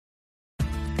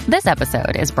This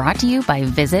episode is brought to you by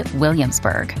Visit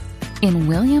Williamsburg. In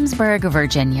Williamsburg,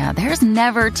 Virginia, there's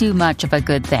never too much of a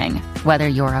good thing. Whether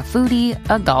you're a foodie,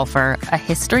 a golfer, a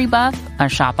history buff, a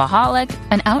shopaholic,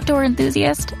 an outdoor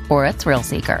enthusiast, or a thrill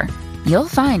seeker, you'll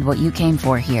find what you came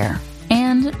for here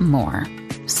and more.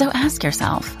 So ask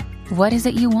yourself, what is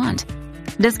it you want?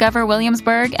 Discover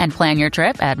Williamsburg and plan your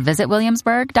trip at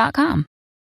visitwilliamsburg.com.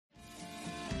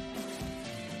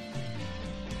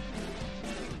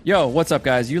 Yo, what's up,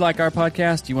 guys? You like our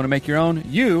podcast? You want to make your own?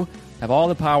 You have all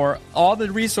the power, all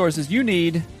the resources you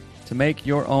need to make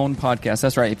your own podcast.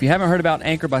 That's right. If you haven't heard about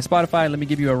Anchor by Spotify, let me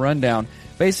give you a rundown.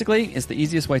 Basically, it's the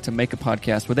easiest way to make a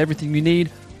podcast with everything you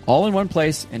need all in one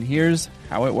place, and here's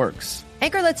how it works.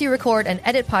 Anchor lets you record and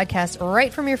edit podcasts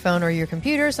right from your phone or your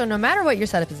computer, so no matter what your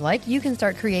setup is like, you can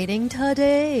start creating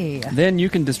today. Then you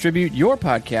can distribute your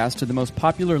podcast to the most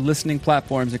popular listening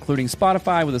platforms, including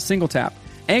Spotify, with a single tap.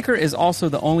 Anchor is also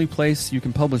the only place you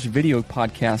can publish video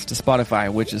podcasts to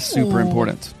Spotify, which is super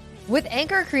important. With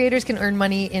Anchor, creators can earn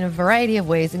money in a variety of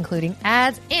ways, including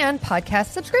ads and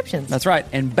podcast subscriptions. That's right.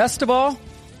 And best of all,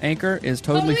 Anchor is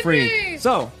totally free.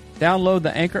 So download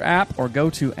the Anchor app or go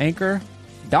to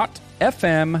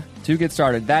anchor.fm to get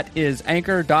started. That is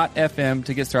anchor.fm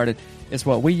to get started. It's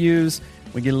what we use.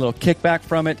 We get a little kickback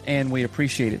from it, and we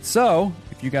appreciate it. So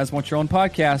if you guys want your own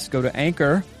podcast, go to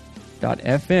anchor.fm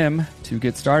to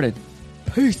get started.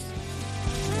 Peace.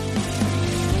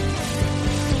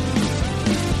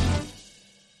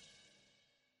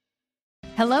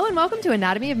 Hello and welcome to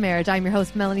Anatomy of Marriage. I'm your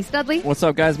host, Melanie Studley. What's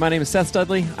up, guys? My name is Seth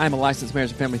Studley. I'm a licensed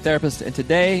marriage and family therapist, and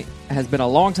today has been a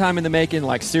long time in the making,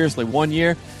 like seriously 1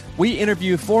 year. We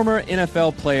interview former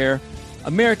NFL player,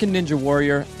 American Ninja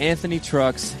Warrior, Anthony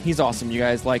Trucks. He's awesome, you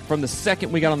guys. Like, from the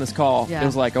second we got on this call, It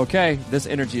was like, okay, this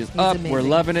energy is up. Amazing. We're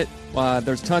loving it.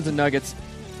 There's tons of nuggets.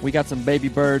 We got some baby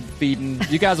bird feeding.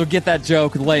 You guys will get that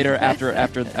joke later after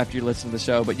you listen to the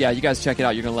show. But yeah, you guys check it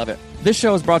out. You're going to love it. This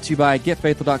show is brought to you by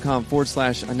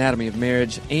getfaithful.com/anatomy of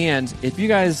marriage. And if you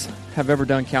guys have ever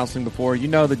done counseling before, you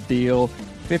know the deal.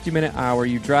 50-minute hour.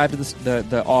 You drive to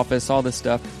the office, all this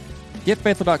stuff.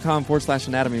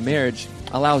 Getfaithful.com/anatomy of marriage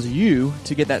allows you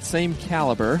to get that same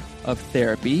caliber of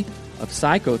therapy, of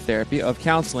psychotherapy, of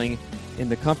counseling in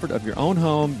the comfort of your own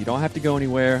home. You don't have to go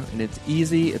anywhere, and it's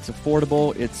easy, it's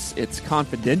affordable, it's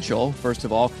confidential, first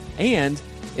of all, and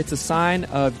it's a sign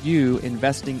of you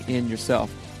investing in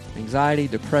yourself. Anxiety,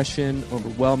 depression,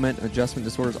 overwhelmment, adjustment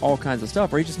disorders, all kinds of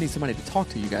stuff, or you just need somebody to talk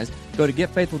to, you guys. Go to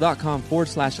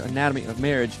getfaithful.com/anatomy of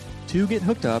marriage to get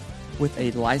hooked up with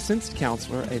a licensed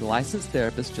counselor, a licensed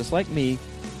therapist, just like me.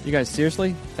 You guys,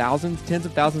 seriously, thousands, tens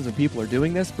of thousands of people are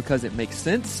doing this because it makes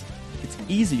sense. It's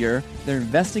easier. They're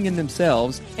investing in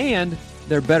themselves, and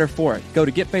they're better for it. Go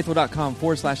to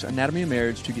getfaithful.com/anatomy of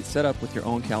marriage to get set up with your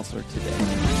own counselor today.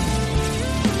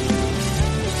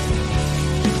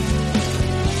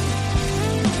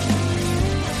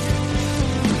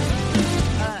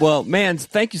 Well, man,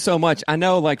 thank you so much. I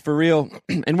know, like, for real,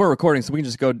 and we're recording, so we can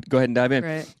just go ahead and dive in.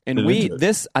 Right. And I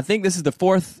think this is the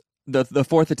fourth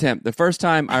attempt. The first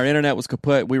time our internet was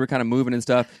kaput, we were kind of moving and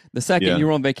stuff. The second, you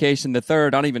were on vacation. The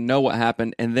third, I don't even know what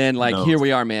happened. And then, here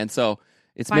we are, man. So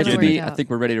it's meant to be. I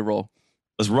think we're ready to roll.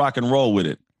 Let's rock and roll with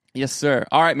it. Yes, sir.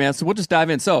 All right, man. So we'll just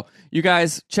dive in. So you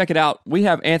guys, check it out. We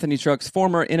have Anthony Trucks,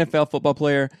 former NFL football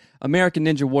player, American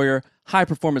Ninja Warrior, high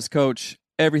performance coach,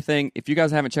 everything. If you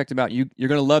guys haven't checked him out, you're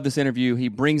going to love this interview. He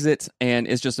brings it, and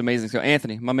it's just amazing. So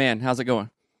Anthony, my man, how's it going?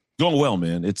 Going well,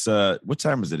 man. It's what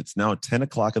time is it? It's now 10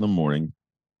 o'clock in the morning.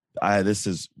 This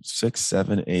is 6,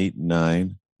 7, 8,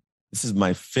 9. This is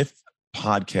my 5th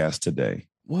podcast today.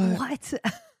 What?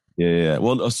 Yeah.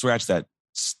 Well, scratch that.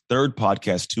 Third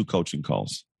podcast, 2 coaching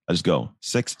calls. I just go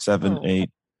 6, 7, 8,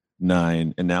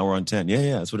 9, and now we're on 10.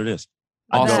 Yeah, that's what it is.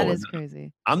 That is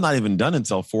crazy. I'm not even done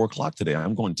until 4 o'clock today.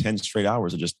 I'm going 10 straight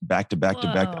hours of just back to back to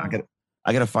back.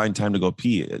 I got to find time to go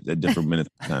pee at different minutes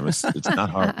of time. It's not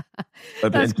hard.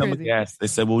 But then somebody asked, they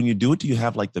said, well, when you do it, do you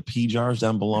have like the pee jars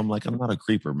down below? I'm like, I'm not a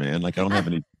creeper, man. Like, I don't have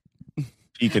any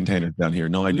pee containers down here.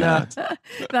 No, I do not.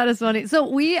 That is funny.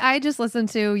 So I just listened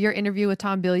to your interview with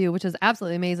Tom Bilyeu, which is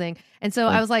absolutely amazing. And so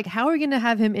I was like, how are we going to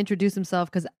have him introduce himself?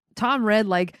 Because Tom read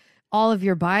like all of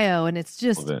your bio, and it's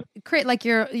just great. Like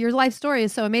your life story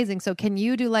is so amazing. So can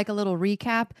you do like a little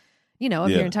recap,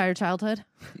 of your entire childhood?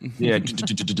 Yeah,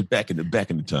 back in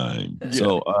the time. Yeah.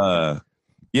 So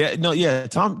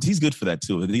Tom, he's good for that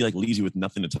too. He like leaves you with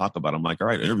nothing to talk about. I'm like, all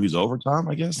right, interview's over, Tom,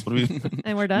 I guess. What do we?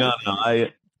 And we're done. No.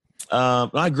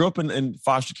 I grew up in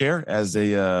foster care as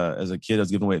a kid. I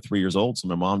was given away at 3 years old, so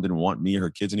my mom didn't want me or her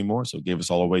kids anymore. So it gave us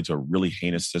all away to a really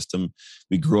heinous system.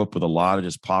 We grew up with a lot of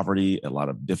just poverty, a lot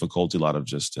of difficulty, a lot of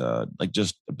just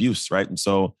abuse, right? And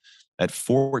so at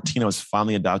 14, I was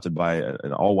finally adopted by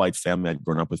an all-white family I'd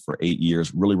grown up with for 8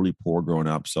 years. Really, really poor growing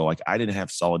up. So like I didn't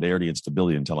have solidarity and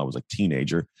stability until I was a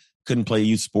teenager. Couldn't play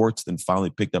youth sports. Then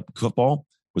finally picked up football.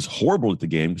 Was horrible at the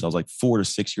game because I was like 4 to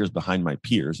 6 years behind my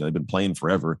peers. I'd been playing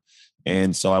forever.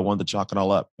 And so I wanted to chalk it all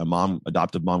up. My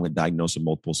adoptive mom, got diagnosed with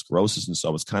multiple sclerosis. And so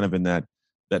I was kind of in that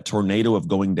tornado of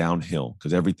going downhill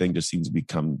because everything just seems to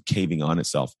become caving on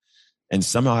itself. And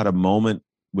somehow I had a moment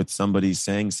with somebody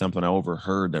saying something I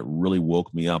overheard that really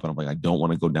woke me up. And I'm like, I don't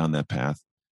want to go down that path.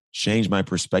 Changed my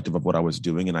perspective of what I was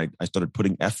doing. And I started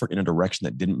putting effort in a direction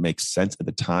that didn't make sense at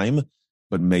the time,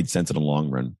 but made sense in the long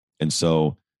run. And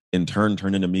so in turn,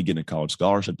 turned into me getting a college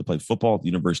scholarship to play football at the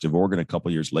University of Oregon a couple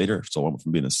of years later. So I went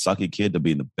from being a sucky kid to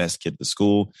being the best kid at the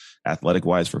school,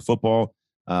 athletic-wise for football.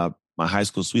 My high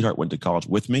school sweetheart went to college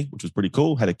with me, which was pretty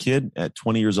cool. Had a kid at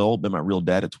 20 years old, met my real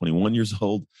dad at 21 years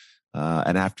old.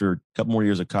 And after a couple more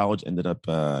years of college, ended up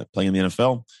playing in the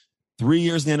NFL. 3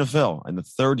 years in the NFL. And the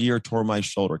third year, tore my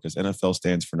shoulder because NFL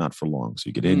stands for not for long. So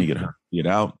you get in, you get hurt, you get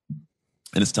out.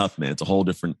 And it's tough, man. It's a whole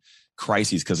different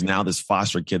crises because now this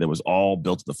foster kid that was all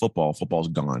built to the football's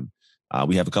gone.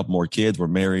 We have a couple more kids. We're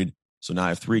married. So now I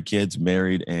have 3 kids,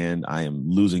 married, and I am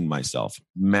losing myself.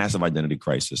 Massive identity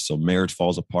crisis. So marriage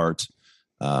falls apart.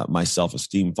 My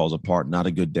self-esteem falls apart. Not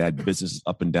a good dad. Business is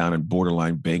up and down and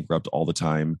borderline bankrupt all the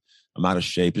time. I'm out of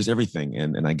shape. Just everything.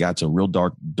 And I got to a real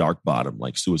dark bottom,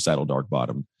 like suicidal dark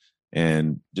bottom,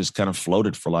 and just kind of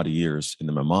floated for a lot of years. And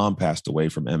then my mom passed away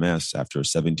from MS after a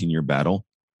 17-year battle.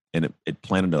 And it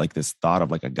planted like this thought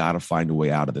of like, I got to find a way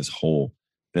out of this hole.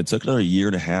 And it took another 1.5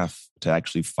 years to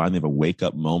actually finally have a wake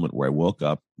up moment where I woke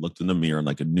up, looked in the mirror on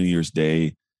like a New Year's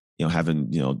Day,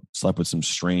 having, slept with some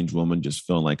strange woman, just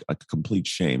feeling like a complete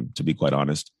shame, to be quite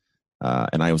honest.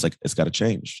 And I was like, it's got to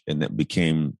change. And that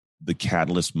became the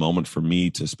catalyst moment for me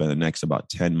to spend the next about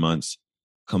 10 months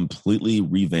completely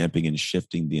revamping and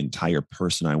shifting the entire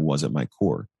person I was at my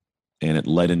core. And it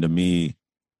led into me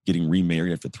getting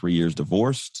remarried after 3 years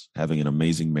divorced, having an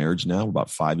amazing marriage now. We're about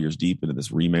 5 years deep into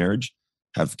this remarriage,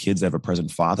 have kids that have a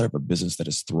present father, have a business that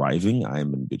is thriving. I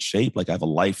am in good shape. Like I have a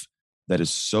life that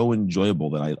is so enjoyable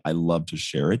that I love to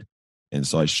share it. And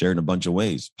so I share in a bunch of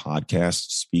ways, podcasts,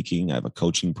 speaking. I have a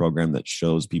coaching program that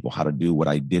shows people how to do what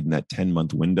I did in that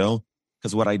 10-month window.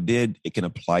 Because what I did, it can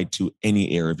apply to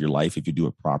any area of your life if you do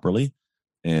it properly.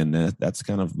 And that's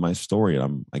kind of my story.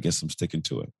 I guess I'm sticking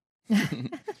to it.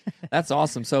 That's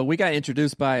awesome. So we got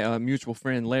introduced by a mutual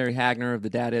friend, Larry Hagner of the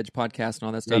Dad Edge podcast and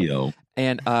all that stuff. Hey, yo.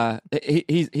 And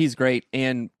he's great.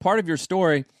 And part of your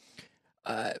story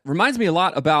reminds me a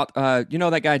lot about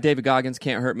that guy David Goggins,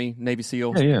 Can't Hurt Me, Navy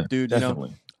SEAL dude.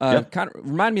 Definitely. Kind of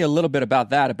remind me a little bit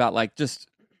about that, about like just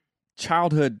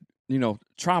childhood,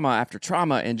 trauma after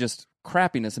trauma and just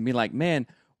crappiness, and be like, man,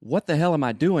 what the hell am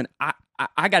I doing?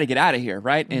 I got to get out of here,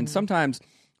 right? Mm-hmm. And sometimes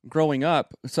growing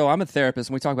up, so I'm a therapist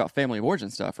and we talk about family of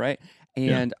origin stuff, right?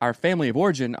 And our family of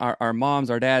origin, our moms,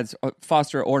 our dads,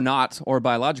 foster or not, or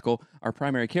biological, our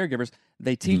primary caregivers,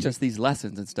 they teach us these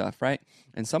lessons and stuff, right?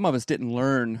 And some of us didn't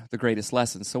learn the greatest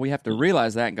lessons. So we have to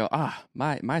realize that and go,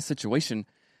 my situation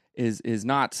is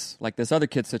not like this other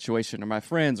kid's situation or my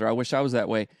friends, or I wish I was that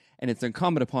way. And it's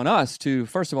incumbent upon us to,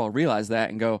 first of all, realize that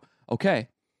and go, okay,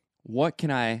 what can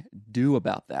I do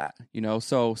about that?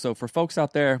 So for folks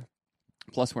out there,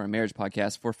 plus we're a marriage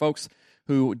podcast, for folks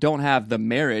who don't have the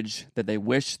marriage that they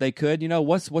wish they could,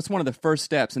 what's one of the first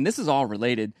steps? And this is all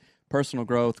related: personal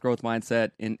growth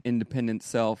mindset, and independent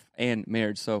self, and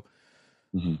marriage. So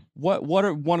what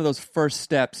are one of those first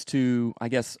steps to, I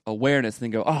guess, awareness,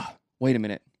 and then go, wait a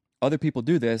minute, other people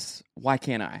do this, why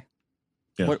can't I?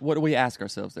 Yeah. What do we ask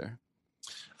ourselves there?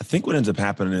 I think what ends up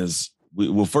happening is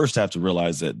we'll first have to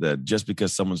realize that just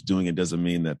because someone's doing it doesn't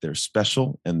mean that they're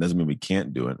special, and doesn't mean we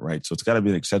can't do it, right? So it's got to be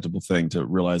an acceptable thing to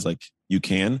realize like you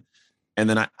can. And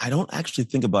then I don't actually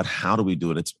think about how do we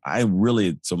do it.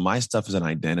 So my stuff is an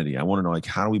identity. I want to know, like,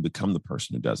 how do we become the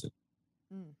person who does it?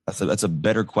 That's a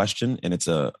better question. And it's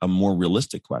a more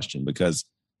realistic question, because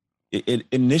it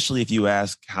initially, if you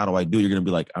ask, how do I do it? You're going to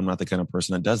be like, I'm not the kind of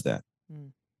person that does that.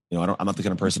 I'm not the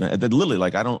kind of person that literally,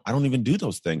 like, I don't even do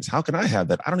those things. How can I have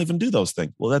that? I don't even do those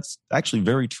things. Well, that's actually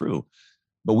very true.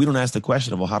 But we don't ask the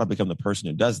question of, well, how to become the person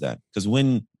who does that? Because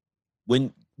when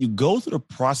you go through the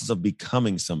process of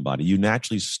becoming somebody, you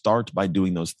naturally start by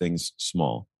doing those things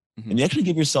small, and you actually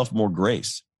give yourself more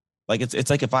grace. Like it's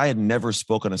like if I had never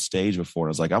spoken on a stage before, and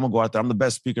I was like, I'm gonna go out there, I'm the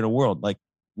best speaker in the world. Like,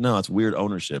 No, it's weird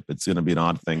ownership. It's going to be an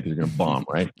odd thing because you're going to bomb,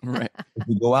 right? Right. If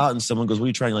you go out and someone goes, what are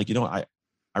you trying? Like,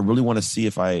 I really want to see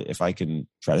if I can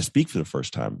try to speak for the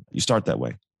first time. You start that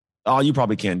way. Oh, you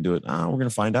probably can't do it. Oh, we're going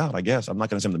to find out, I guess. I'm not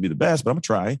going to say I'm going to be the best, but I'm going to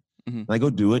try. And I go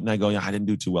do it. And I go, yeah, I didn't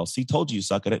do too well. See, told you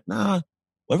suck at it. Nah.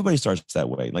 Well, everybody starts that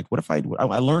way. Like, what if I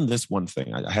learned this one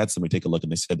thing? I had somebody take a look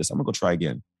and they said this. I'm going to go try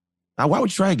again. Now, why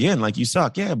would you try again? Like, you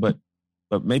suck. Yeah, but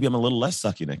maybe I'm a little less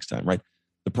sucky next time, right?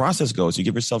 The process goes, you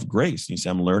give yourself grace. You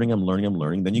say, I'm learning.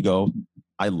 Then you go,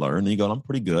 I learn. Then you go, I'm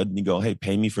pretty good. And you go, hey,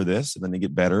 pay me for this. And then you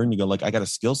get better. And you go, like, I got a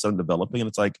skill set I'm developing. And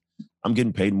it's like, I'm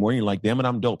getting paid more. And you're like, damn it,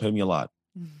 I'm dope. Pay me a lot.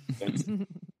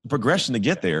 Progression to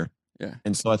get there. Yeah.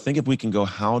 And so I think if we can go,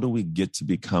 how do we get to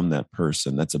become that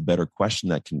person? That's a better question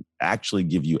that can actually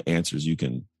give you answers you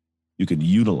can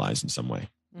utilize in some way.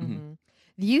 Mm-hmm.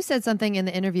 You said something in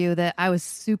the interview that I was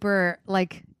super,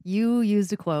 like, you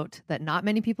used a quote that not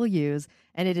many people use,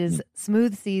 and it is,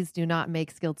 smooth seas do not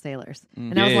make skilled sailors.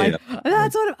 And I was like,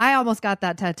 that's what, I almost got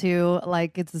that tattoo,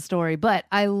 like it's a story. But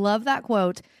I love that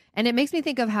quote. And it makes me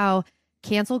think of how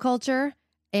cancel culture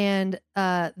and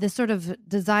this sort of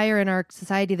desire in our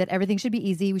society that everything should be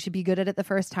easy, we should be good at it the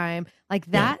first time, like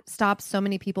that stops so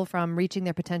many people from reaching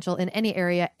their potential in any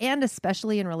area, and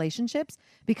especially in relationships,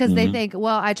 because they think,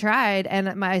 well, I tried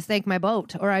and I sank my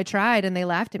boat, or I tried and they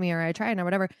laughed at me, or I tried or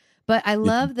whatever. But I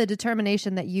love the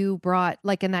determination that you brought,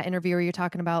 like in that interview where you're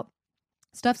talking about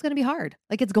stuff's going to be hard.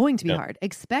 Like, it's going to be hard.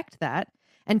 Expect that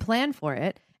and plan for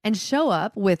it. And show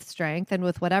up with strength and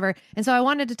with whatever. And so I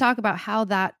wanted to talk about how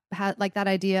that like that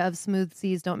idea of smooth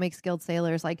seas don't make skilled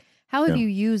sailors. Like, how have you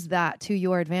used that to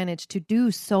your advantage to do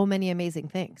so many amazing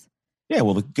things? Yeah,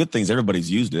 well, the good thing is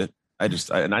everybody's used it. I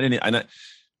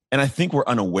think we're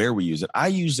unaware we use it. I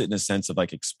use it in a sense of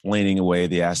like explaining away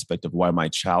the aspect of why my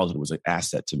childhood was an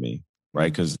asset to me,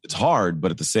 right? Because it's hard,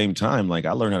 but at the same time, like,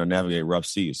 I learned how to navigate rough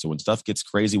seas. So when stuff gets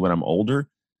crazy when I'm older,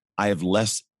 I have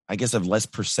less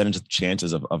percentage of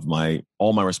chances of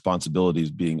all my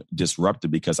responsibilities being disrupted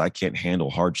because I can't handle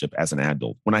hardship as an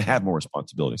adult when I have more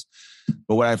responsibilities.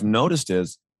 But what I've noticed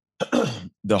is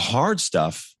the hard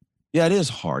stuff, yeah, it is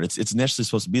hard. It's naturally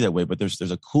supposed to be that way, but there's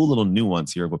a cool little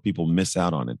nuance here of what people miss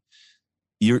out on it.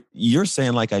 You're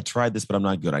saying, like, I tried this, but I'm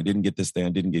not good. I didn't get this thing.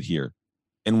 I didn't get here.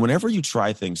 And whenever you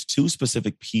try things, two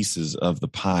specific pieces of the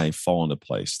pie fall into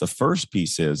place. The first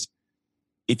piece is,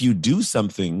 if you do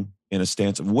something in a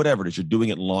stance of whatever it is, you're doing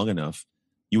it long enough,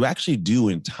 you actually do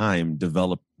in time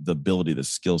develop the ability, the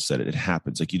skill set. It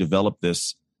happens. Like, you develop the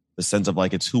sense of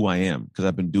like, it's who I am because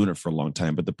I've been doing it for a long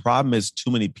time. But the problem is too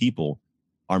many people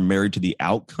are married to the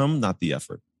outcome, not the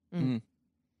effort. Mm-hmm.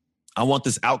 I want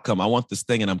this outcome. I want this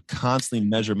thing. And I'm constantly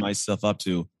measuring myself up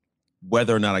to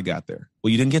whether or not I got there.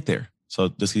 Well, you didn't get there. So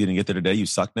just because you didn't get there today, you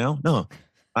suck now? No.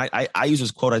 I use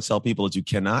this quote I tell people is, you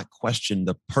cannot question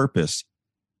the purpose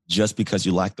just because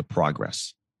you lack the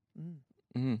progress.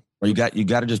 Mm-hmm. Or you got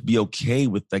to just be okay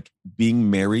with like being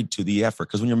married to the effort.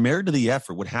 Because when you're married to the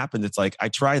effort, what happens? It's like, I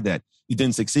tried that. You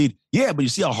didn't succeed. Yeah, but you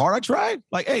see how hard I tried?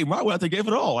 Like, hey, I went out there, gave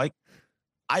it all. Like,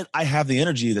 I have the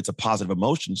energy that's a positive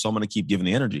emotion. So I'm going to keep giving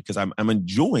the energy because I'm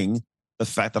enjoying the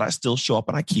fact that I still show up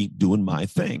and I keep doing my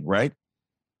thing, right?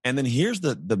 And then here's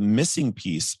the missing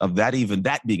piece of that, even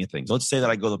that being a thing. So let's say that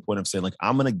I go to the point of saying, like,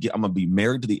 I'm going to be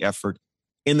married to the effort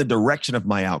in the direction of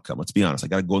my outcome. Let's be honest. I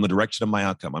got to go in the direction of my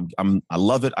outcome. I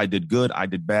love it. I did good. I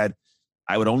did bad.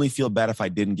 I would only feel bad if I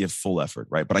didn't give full effort,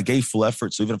 right? But I gave full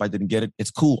effort. So even if I didn't get it,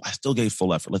 it's cool. I still gave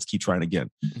full effort. Let's keep trying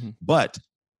again. Mm-hmm. But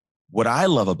what I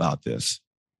love about this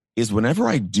is whenever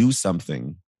I do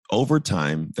something over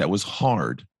time that was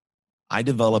hard, I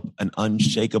develop an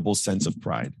unshakable sense of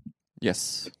pride.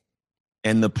 Yes.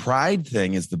 And the pride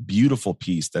thing is the beautiful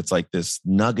piece that's like this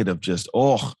nugget of just,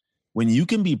 when you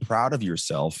can be proud of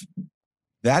yourself,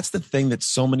 that's the thing that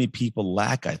so many people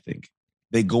lack, I think.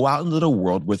 They go out into the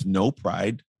world with no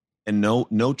pride and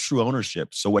no true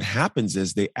ownership. So what happens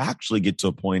is they actually get to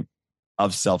a point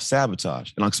of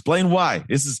self-sabotage. And I'll explain why.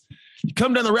 You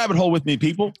come down the rabbit hole with me,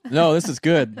 people. No, this is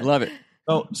good. Love it.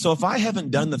 So if I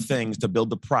haven't done the things to build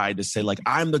the pride to say, like,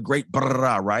 I'm the great,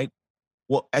 right?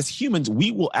 Well, as humans, we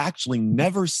will actually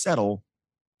never settle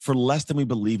for less than we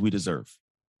believe we deserve.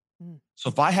 So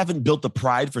if I haven't built the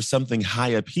pride for something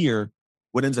high up here,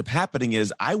 what ends up happening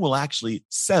is I will actually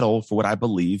settle for what I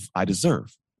believe I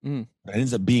deserve. It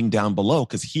ends up being down below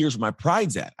because here's where my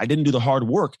pride's at. I didn't do the hard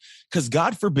work because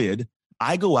God forbid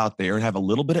I go out there and have a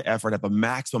little bit of effort, have a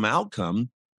maximum outcome,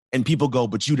 and people go,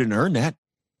 but you didn't earn that.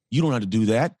 You don't have to do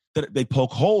that. They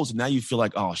poke holes and now you feel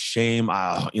like, oh, shame,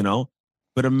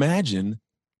 But imagine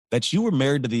that you were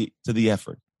married to the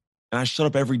effort and I showed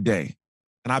up every day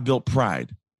and I built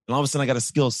pride. And all of a sudden I got a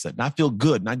skill set and I feel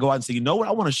good. And I go out and say, you know what?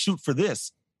 I want to shoot for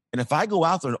this. And if I go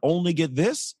out there and only get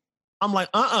this, I'm like,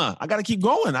 I got to keep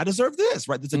going. I deserve this,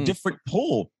 right? There's a different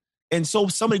pull. And so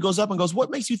somebody goes up and goes, what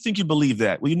makes you think you believe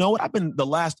that? Well, you know what? I've been the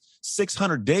last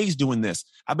 600 days doing this.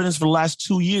 I've been this for the last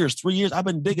 2 years, 3 years. I've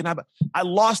been digging. I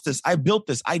lost this. I built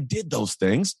this. I did those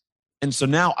things. And so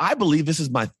now I believe this is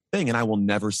my thing and I will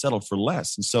never settle for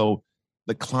less. And so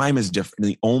the climb is different. And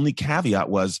the only caveat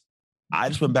was I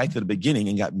just went back to the beginning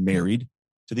and got married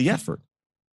to the effort.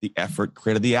 The effort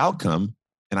created the outcome,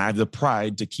 and I have the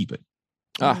pride to keep it.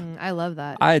 I love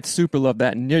that. I super love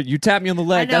that. And you tap me on the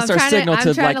leg. That's our signal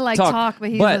to talk.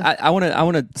 But I want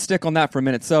to stick on that for a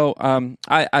minute. So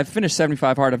I finished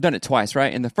 75 Hard. I've done it twice,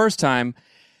 right? And the first time,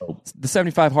 the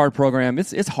 75 Hard program,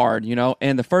 it's hard, you know.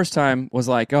 And the first time was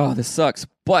like, oh, this sucks.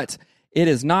 But it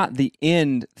is not the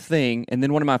end thing. And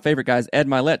then one of my favorite guys, Ed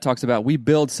Milet, talks about we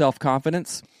build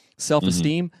self-confidence,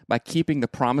 self-esteem by keeping the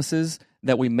promises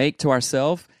that we make to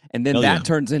ourselves. And then that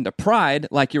turns into pride,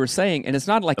 like you were saying. And it's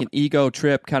not like an ego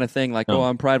trip kind of thing, like, oh,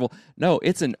 I'm prideful. No,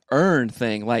 it's an earned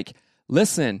thing. Like,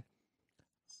 listen,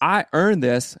 I earned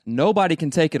this. Nobody can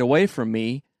take it away from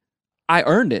me. I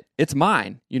earned it. It's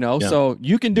mine, you know? Yeah. So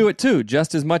you can do it too.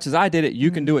 Just as much as I did it,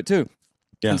 you can do it too.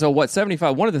 Yeah. And so one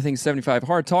of the things 75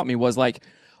 Hard taught me was like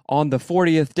on the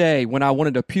 40th day when I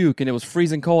wanted to puke and it was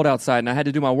freezing cold outside and I had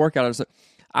to do my workout,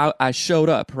 I showed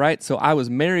up, right? So I was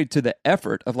married to the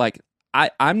effort of like,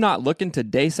 I'm not looking to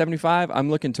day 75. I'm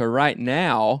looking to right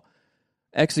now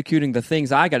executing the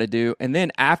things I got to do. And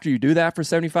then after you do that for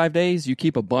 75 days, you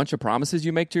keep a bunch of promises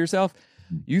you make to yourself.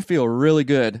 You feel really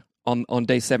good on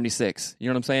day 76. You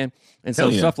know what I'm saying? And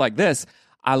so stuff like this,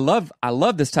 I love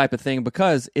this type of thing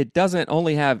because it doesn't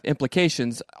only have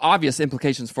implications, obvious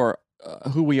implications for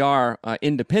who we are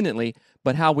independently,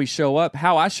 but how we show up,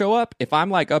 how I show up. If I'm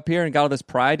like up here and got all this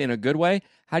pride in a good way,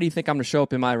 how do you think I'm going to show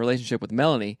up in my relationship with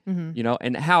Melanie? You know,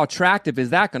 and how attractive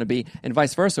is that going to be? And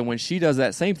vice versa. When she does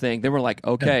that same thing, then we're like,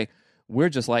 okay, we're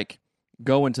just like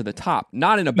going to the top,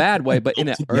 not in a bad way, but in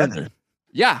a together.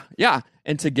 Yeah.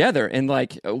 And together. And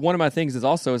like one of my things is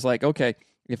also is like, okay,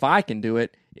 if I can do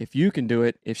it, if you can do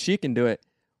it, if she can do it,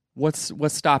 what's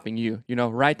stopping you? You know,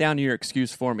 write down your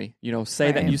excuse for me. You know,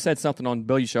 say that you said something on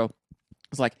Billy Show.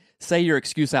 It's like, say your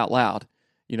excuse out loud.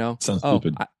 You know,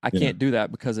 I can't do that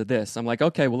because of this. I'm like,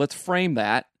 okay, well, let's frame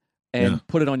that and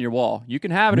put it on your wall. You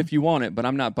can have it if you want it, but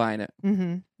I'm not buying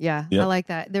it. Yeah, I like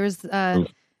that. There was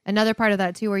another part of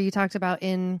that too, where you talked about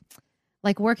in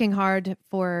like working hard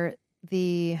for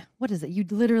what is it? You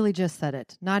literally just said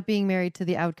it. Not being married to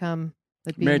the outcome,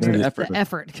 but being married to the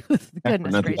effort.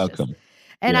 Goodness gracious.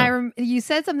 And you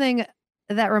said something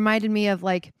that reminded me of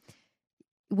like,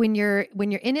 when you're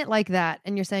in it like that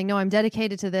and you're saying, no, I'm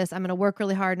dedicated to this. I'm going to work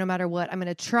really hard no matter what. I'm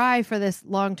going to try for this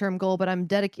long-term goal, but I'm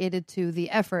dedicated to the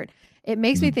effort. It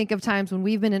makes me think of times when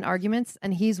we've been in arguments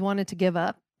and he's wanted to give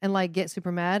up and like get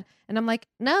super mad. And I'm like,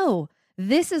 no,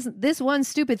 this one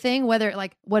stupid thing, whether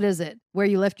like, what is it? Where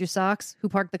you left your socks, who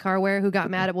parked the car where, who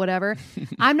got mad at whatever.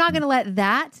 I'm not going to let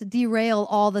that derail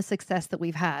all the success that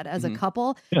we've had as a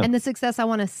couple and the success I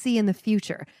want to see in the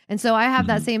future. And so I have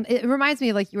that same, it reminds me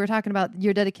of like you were talking about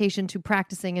your dedication to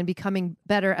practicing and becoming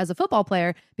better as a football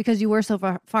player because you were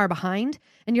so far behind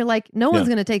and you're like, no one's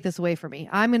going to take this away from me.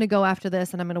 I'm going to go after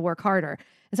this and I'm going to work harder.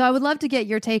 And so I would love to get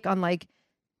your take on like,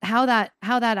 how that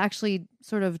actually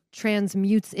sort of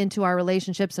transmutes into our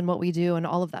relationships and what we do and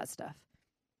all of that stuff.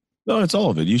 No, it's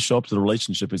all of it. You show up to the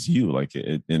relationship as you like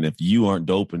it, and if you aren't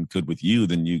dope and good with you,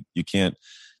 then you can't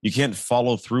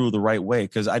follow through the right way.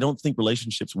 Because I don't think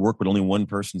relationships work when only one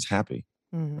person's happy,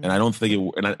 and I don't think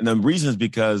it. And the reason is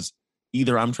because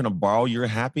either I'm trying to borrow your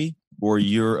happy, or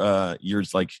you're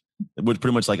like, which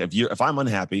pretty much like if I'm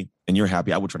unhappy and you're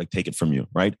happy, I would try to take it from you,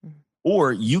 right?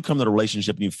 Or you come to the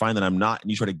relationship and you find that I'm not,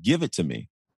 and you try to give it to me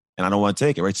and I don't want to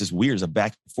take it, right? It's just weird. It's a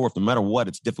back and forth. No matter what,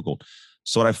 it's difficult.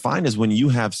 So what I find is when you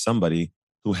have somebody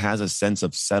who has a sense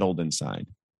of settled inside,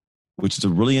 which is a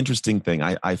really interesting thing.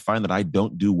 I find that I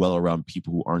don't do well around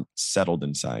people who aren't settled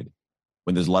inside.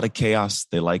 When there's a lot of chaos,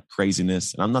 they like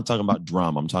craziness. And I'm not talking about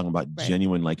drama. I'm talking about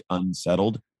genuine, like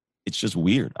unsettled. It's just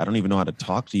weird. I don't even know how to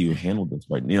talk to you, handle this,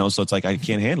 right? You know, so it's like, I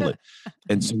can't handle it.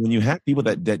 And so when you have people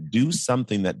that do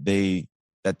something that they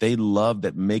love,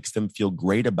 that makes them feel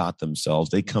great about themselves,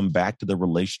 they come back to their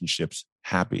relationships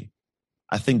happy.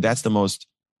 I think that's the most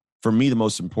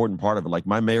important part of it. Like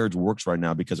my marriage works right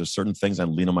now because there's certain things I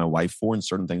lean on my wife for and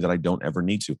certain things that I don't ever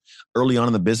need to. Early on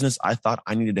in the business, I thought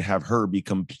I needed to have her be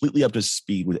completely up to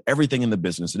speed with everything in the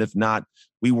business. And if not,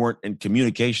 we weren't in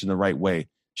communication the right way.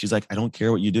 She's like, I don't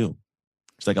care what you do.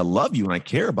 She's like, I love you and I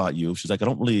care about you. She's like, I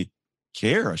don't really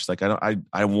care. She's like,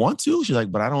 I want to. She's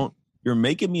like, but I don't, you're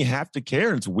making me have to care.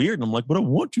 And it's weird. And I'm like, but I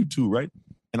want you to, right?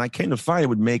 And I came to find it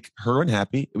would make her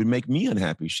unhappy. It would make me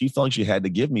unhappy. She felt like she had to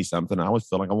give me something. I always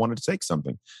felt like I wanted to take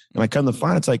something. And I come to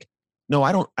find it's like, no,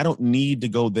 I don't need to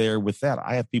go there with that.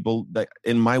 I have people that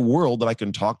in my world that I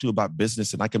can talk to about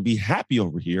business, and I can be happy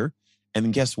over here. And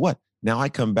then guess what? Now I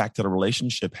come back to the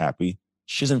relationship happy.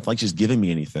 She doesn't feel like she's giving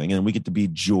me anything, and we get to be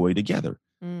joy together.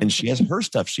 And she has her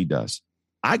stuff she does.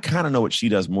 I kind of know what she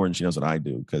does more than she knows what I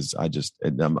do, because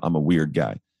I'm a weird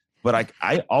guy. But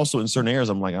I also, in certain areas,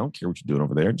 I'm like, I don't care what you're doing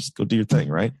over there. Just go do your thing,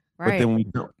 right? But then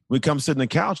when we come sit on the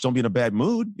couch, don't be in a bad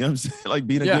mood. You know what I'm saying? Like,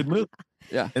 be in a good mood.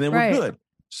 Yeah. And then we're good.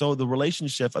 So the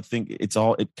relationship, I think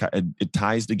it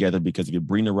ties together, because if you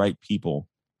bring the right people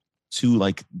to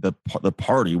like the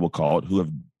party, we'll call it, who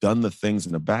have done the things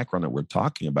in the background that we're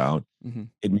talking about,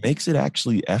 it makes it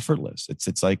actually effortless.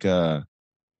 It's like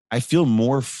I feel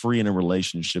more free in a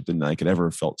relationship than I could ever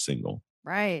have felt single.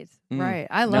 Right.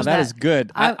 I love that. That is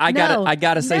good. I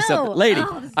gotta say something, lady.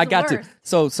 I got to.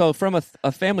 So from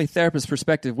a family therapist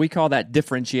perspective, we call that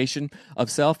differentiation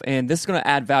of self, and this is going to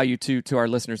add value to our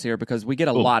listeners here, because we get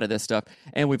a lot of this stuff,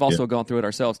 and we've also gone through it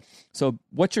ourselves. So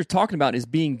what you're talking about is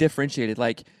being differentiated.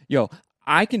 Like,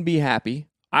 I can be happy,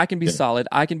 I can be solid,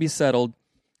 I can be settled,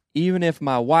 even if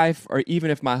my wife or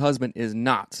even if my husband is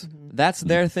not. That's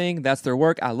their thing. That's their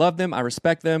work. I love them. I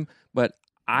respect them, but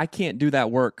I can't do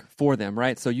that work for them,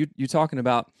 right? So you're talking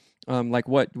about like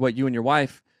what you and your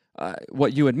wife,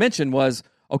 what you had mentioned was,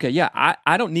 okay, yeah,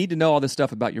 I don't need to know all this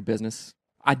stuff about your business.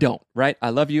 I don't, right? I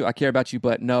love you, I care about you,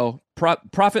 but no,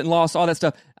 profit and loss, all that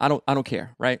stuff, I don't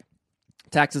care, right?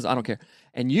 Taxes, I don't care.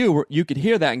 And you could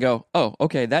hear that and go, oh,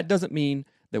 okay, that doesn't mean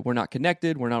that we're not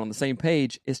connected, we're not on the same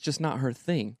page. It's just not her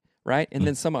thing, right? And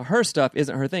then some of her stuff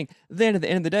isn't her thing. Then at the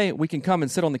end of the day, we can come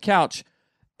and sit on the couch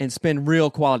and spend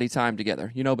real quality time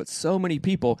together, but so many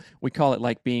people, we call it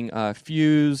like being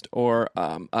fused or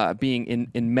being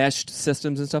in enmeshed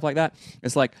systems and stuff like that.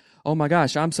 It's like, oh my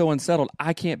gosh, I'm so unsettled.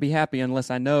 I can't be happy unless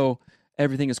I know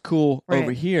everything is cool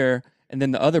over here. And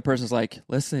then the other person's like,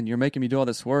 listen, you're making me do all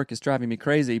this work. It's driving me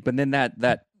crazy. But then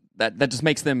that just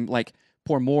makes them like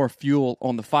pour more fuel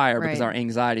on the fire because of our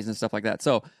anxieties and stuff like that.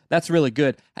 So that's really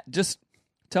good. Just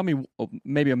tell me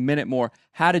maybe a minute more.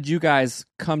 How did you guys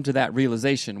come to that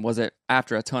realization? Was it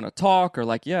after a ton of talk, or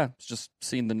like, it's just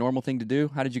seeing the normal thing to do?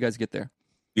 How did you guys get there?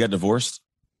 You got divorced?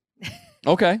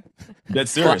 Okay.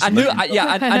 That's serious. Well,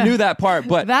 I knew that part,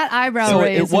 but that eyebrow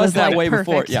raise it was that like way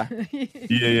perfect. before.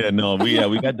 Yeah. No,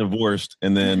 we got divorced,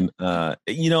 and then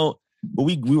but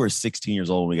we were 16 years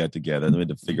old when we got together, and we had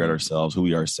to figure out ourselves, who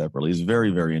we are separately. It's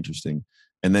very, very interesting.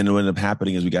 And then what ended up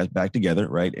happening is we got back together,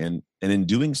 right? And in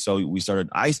doing so,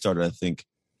 I started, I think,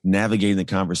 navigating the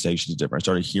conversations different. I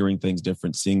started hearing things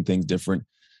different, seeing things different.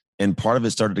 And part of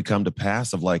it started to come to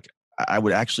pass of like, I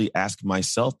would actually ask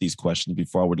myself these questions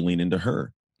before I would lean into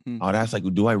her. I would ask, like,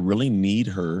 do I really need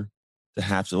her to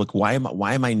have to, like, why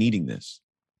am I needing this?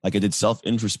 Like, I did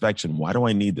self-introspection. Why do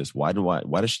I need this? Why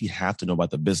does she have to know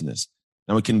about the business?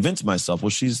 And I would convince myself,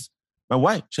 well, she's my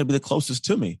wife. She'll be the closest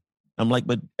to me. I'm like,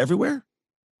 but everywhere?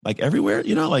 Like everywhere,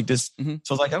 like this. So I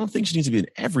was like, I don't think she needs to be in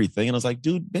everything. And I was like,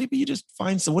 dude, maybe you just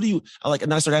find some, and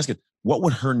I started asking, what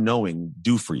would her knowing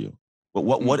do for you? But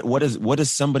what does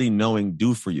somebody knowing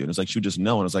do for you? And it's like, she would just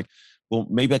know. And I was like, well,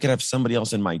 maybe I could have somebody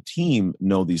else in my team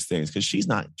know these things, because she's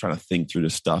not trying to think through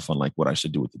the stuff on like what I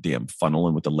should do with the damn funnel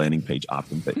and with the landing page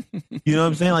opt-in thing. You know what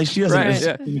I'm saying? Like, she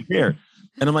doesn't care.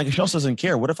 And I'm like, she also doesn't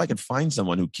care. What if I could find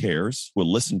someone who cares, who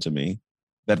will listen to me,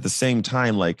 that at the same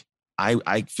time, like,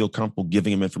 I feel comfortable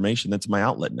giving him information. That's my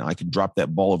outlet now. I could drop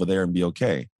that ball over there and be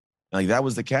okay. Like, that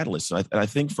was the catalyst. So I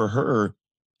think for her,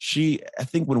 I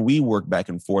think when we work back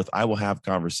and forth, I will have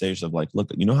conversations of like, look,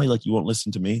 you know how you won't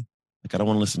listen to me? Like, I don't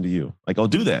want to listen to you. Like, I'll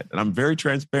do that. And I'm very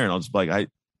transparent. I'll just be like,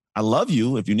 I love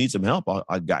you. If you need some help,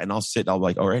 I'll sit. I'll be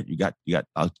like, all right, you got,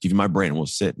 I'll give you my brain. We'll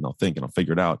sit and I'll think and I'll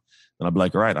figure it out. And I'll be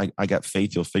like, all right, I got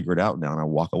faith. You'll figure it out now. And I'll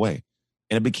walk away.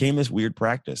 And it became this weird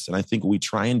practice. And I think what we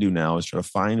try and do now is try to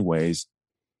find ways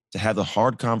to have the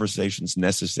hard conversations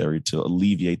necessary to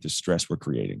alleviate the stress we're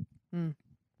creating.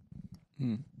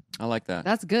 I like that.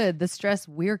 That's good. The stress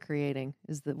we're creating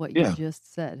is what you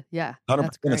just said. Yeah.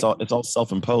 100%. It's all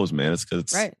self-imposed, man. It's because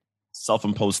it's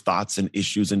self-imposed thoughts and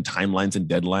issues and timelines and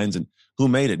deadlines. And who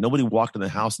made it? Nobody walked in the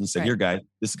house and said, here, guys,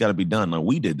 this has got to be done. Like,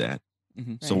 we did that.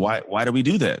 So why do we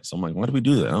do that? So I'm like, why do we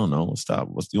do that? I don't know. Let's stop.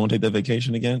 Do you want to take that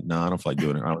vacation again? No, I don't feel like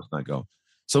doing it. Let's not go.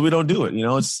 So we don't do it.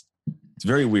 It's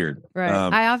very weird. Right.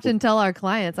 I often tell our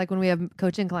clients, like when we have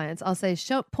coaching clients, I'll say,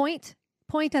 point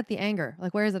at the anger.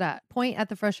 Like, where is it at? Point at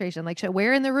the frustration. Like,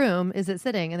 where in the room is it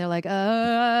sitting? And they're like,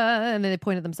 and then they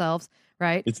point at themselves.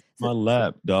 Right. It's my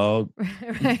lap, dog.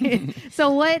 Right.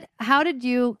 So how did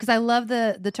you, because I love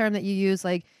the term that you use,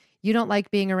 like, you don't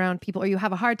like being around people, or you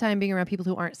have a hard time being around people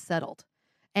who aren't settled.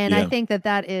 And I think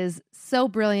that is so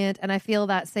brilliant. And I feel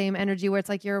that same energy where it's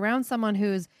like you're around someone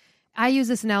who's, I use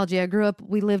this analogy. I grew up,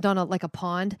 we lived on a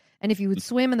pond. And if you would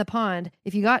swim in the pond,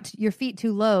 if you got your feet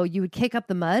too low, you would kick up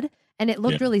the mud and it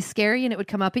looked really scary and it would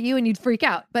come up at you and you'd freak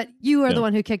out. But you are the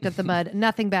one who kicked up the mud.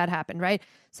 Nothing bad happened, right?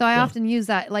 So I often use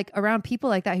that like around people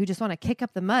like that who just want to kick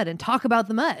up the mud and talk about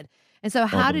the mud. And so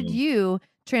how did you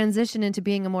transition into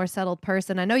being a more settled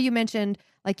person? I know you mentioned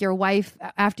like your wife,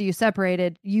 after you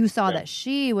separated, you saw that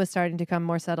she was starting to become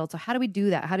more settled. So how do we do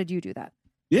that? How did you do that?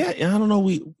 Yeah, I don't know.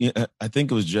 I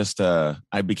think it was just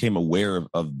I became aware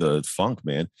of the funk,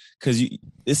 man, because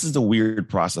this is the weird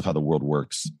process of how the world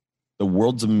works. The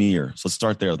world's a mirror. So let's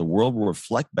start there. The world will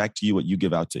reflect back to you what you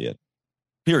give out to it.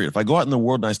 Period. If I go out in the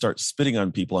world and I start spitting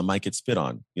on people, I might get spit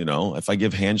on. If I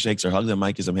give handshakes or hugs, I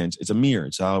might get some hands. It's a mirror.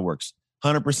 It's how it works.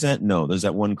 100% no. There's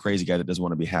that one crazy guy that doesn't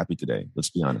want to be happy today.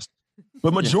 Let's be honest.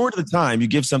 But majority of the time, you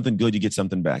give something good, you get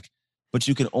something back. But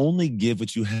you can only give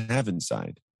what you have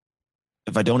inside.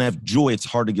 If I don't have joy, it's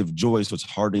hard to give joy, so it's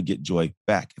hard to get joy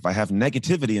back. If I have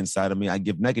negativity inside of me, I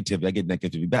give negativity, I get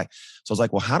negativity back. So I was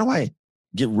like, well, how do I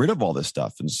get rid of all this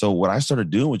stuff? And so what I started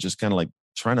doing was just kind of like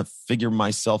trying to figure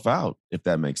myself out, if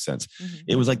that makes sense. Mm-hmm.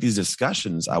 It was like these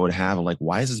discussions I would have, like,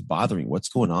 why is this bothering me? What's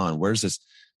going on? Where's this?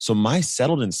 So my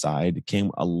settled inside came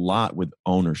a lot with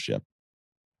ownership.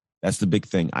 That's the big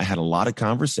thing. I had a lot of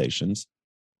conversations.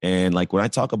 And like when I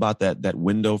talk about that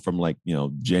window from like,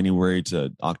 January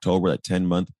to October, that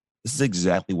 10-month, this is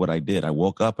exactly what I did. I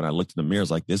woke up and I looked in the mirror. I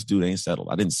was like, this dude ain't settled.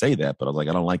 I didn't say that, but I was like,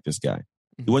 I don't like this guy.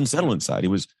 He wasn't settled inside. He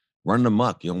was running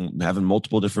amok, having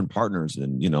multiple different partners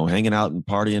and, hanging out and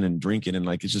partying and drinking. And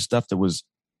like, it's just stuff that was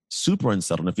super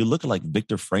unsettled. And if you look at like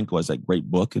Viktor Frankl has that great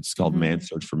book, it's called Man's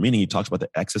Search for Meaning. He talks about the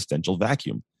existential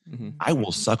vacuum. Mm-hmm. I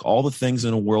will suck all the things in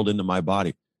the world into my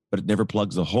body, but it never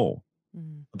plugs a hole.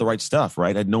 The right stuff,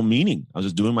 right? I had no meaning. I was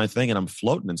just doing my thing and I'm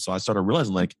floating. And so I started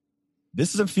realizing like,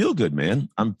 this doesn't feel good, man.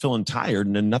 I'm feeling tired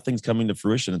and then nothing's coming to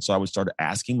fruition. And so I would start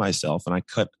asking myself, and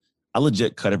I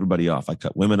legit cut everybody off. I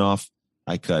cut women off.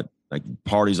 I cut like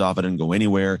parties off. I didn't go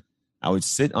anywhere. I would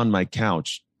sit on my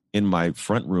couch in my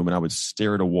front room and I would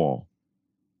stare at a wall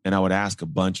and I would ask a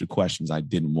bunch of questions I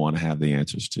didn't want to have the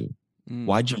answers to.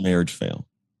 Why'd your marriage fail?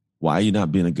 Why are you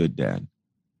not being a good dad?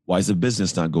 Why is the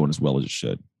business not going as well as it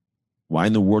should? Why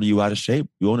in the world are you out of shape?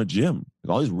 You own a gym.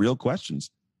 Like all these real questions.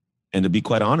 And to be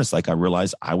quite honest, like I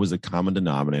realized I was a common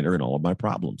denominator in all of my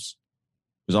problems.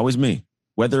 It was always me.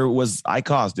 Whether it was I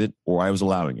caused it or I was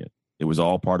allowing it. It was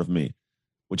all part of me,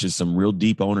 which is some real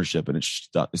deep ownership. And it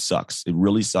sucks. It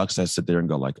really sucks. I sit there and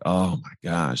go like, oh my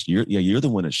gosh, you're the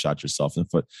one that shot yourself in the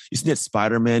foot. You see that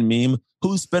Spider-Man meme?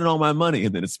 Who's spending all my money?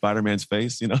 And then it's Spider-Man's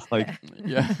face, that's what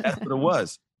it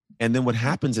was. And then what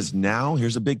happens is now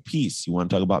here's a big piece. You want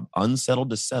to talk about unsettled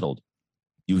to settled.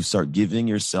 You start giving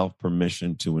yourself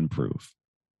permission to improve.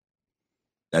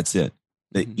 That's it.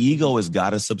 The ego has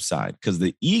got to subside because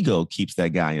the ego keeps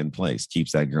that guy in place,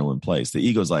 keeps that girl in place. The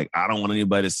ego's like, I don't want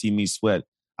anybody to see me sweat.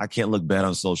 I can't look bad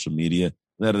on social media.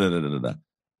 But at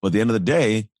the end of the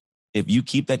day, if you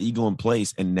keep that ego in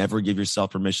place and never give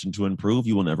yourself permission to improve,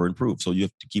 you will never improve. So you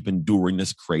have to keep enduring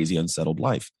this crazy, unsettled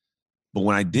life. But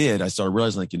when I did, I started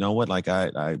realizing, like, you know what? Like,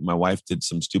 my wife did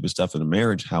some stupid stuff in the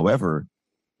marriage. However,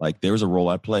 like, there was a role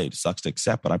I played. Sucks to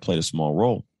accept, but I played a small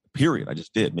role. Period. I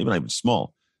just did. Maybe not even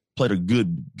small. Played a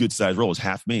good sized role. It was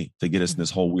half me to get us in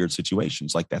this whole weird situation.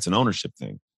 It's like that's an ownership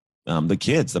thing. The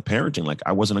kids, the parenting. Like,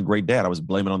 I wasn't a great dad. I was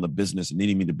blaming on the business and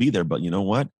needing me to be there. But you know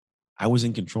what? I was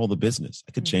in control of the business.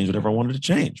 I could change whatever I wanted to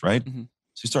change. Right. Mm-hmm.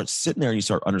 So you start sitting there and you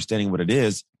start understanding what it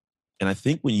is. And I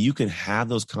think when you can have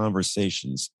those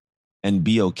conversations and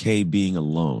be okay being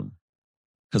alone,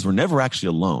 because we're never actually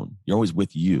alone. You're always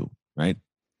with you, right?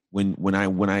 When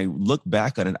I look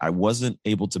back at it, I wasn't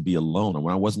able to be alone. And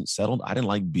when I wasn't settled, I didn't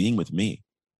like being with me.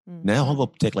 Mm-hmm. Now I'll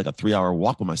go take like a 3-hour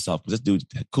walk with myself because this dude's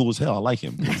cool as hell. I like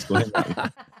him. Let's go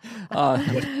ahead.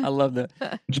 I love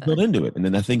that. You build into it. And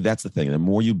then I think that's the thing. The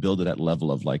more you build to that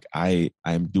level of like,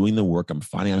 I'm doing the work. I'm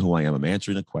finding out who I am. I'm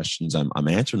answering the questions. I'm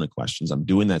answering the questions. I'm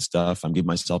doing that stuff. I'm giving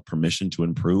myself permission to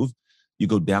improve. You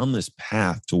go down this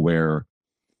path to where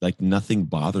like nothing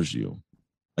bothers you.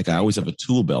 Like I always have a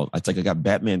tool belt. It's like I got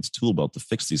Batman's tool belt to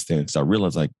fix these things. So I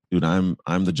realized like, dude, I'm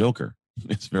the Joker.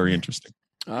 It's very interesting.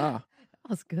 That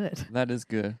was good. That is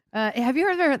good. Have you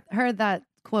ever heard that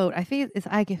quote? I think it's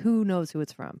who knows who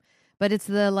it's from, but it's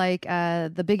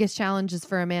the biggest challenge is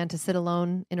for a man to sit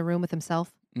alone in a room with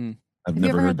himself. Have you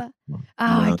ever heard that? Oh,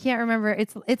 I can't remember.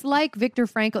 It's like Viktor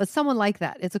Frankl. It's someone like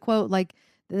that. It's a quote like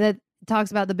that.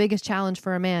 Talks about the biggest challenge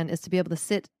for a man is to be able to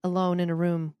sit alone in a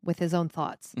room with his own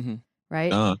thoughts,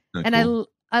 right? And cool.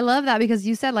 I love that because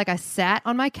you said like I sat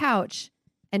on my couch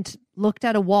and looked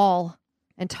at a wall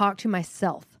and talked to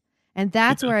myself. And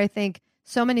that's where I think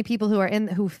so many people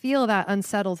who feel that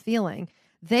unsettled feeling,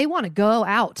 they want to go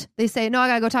out. They say, no, I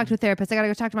got to go talk to a therapist. I got to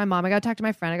go talk to my mom. I got to talk to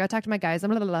my friend. I got to talk to my guys,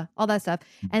 blah, blah, blah, all that stuff.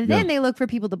 And then they look for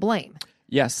people to blame.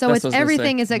 Yes. So it's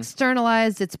everything is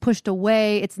externalized. It's pushed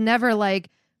away. It's never like,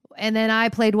 and then I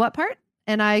played what part?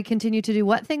 And I continue to do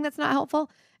what thing that's not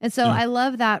helpful? And so I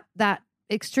love that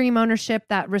extreme ownership,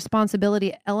 that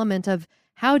responsibility element of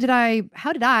how did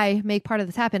I make part of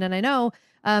this happen? And I know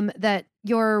that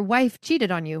your wife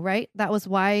cheated on you, right? That was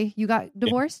why you got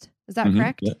divorced. Is that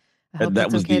correct? Yeah. I hope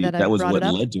that was okay that was what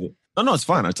led to it. No, it's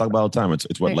fine. I talk about it all the time.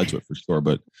 It's what led to it for sure.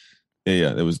 But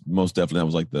yeah, it was most definitely, that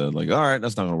was like, all right,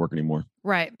 that's not going to work anymore.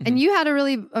 Right. And you had a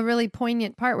really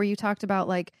poignant part where you talked about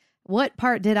like, what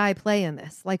part did I play in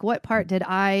this? Like, what part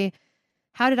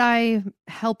how did I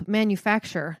help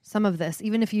manufacture some of this,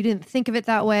 even if you didn't think of it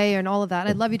that way and all of that? And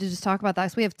I'd love you to just talk about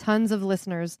that. So we have tons of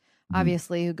listeners,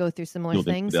 obviously, who go through similar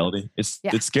things. It's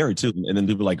scary too. And then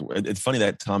people it's funny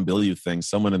that Tom Bilyeu thing,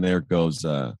 someone in there goes,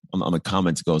 on the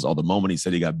comments goes, the moment he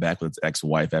said he got back with his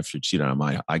ex-wife after he cheated on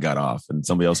him, I got off. And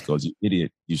somebody else goes, you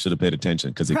idiot, you should have paid attention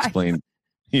because he explained,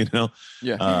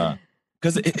 Yeah.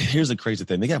 Because here's the crazy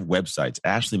thing. They have websites.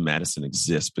 Ashley Madison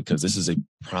exists because this is a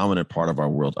prominent part of our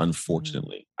world,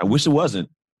 unfortunately. I wish it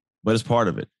wasn't, but it's part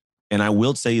of it. And I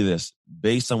will say this,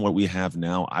 based on what we have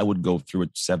now, I would go through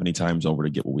it 70 times over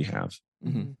to get what we have.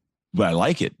 Mm-hmm. But I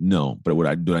like it? No. But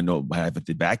do I know I have at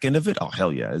the back end of it? Oh,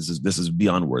 hell yeah. This is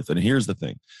beyond worth it. And here's the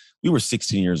thing. We were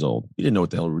 16 years old. We didn't know what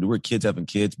the hell we were doing. We were kids having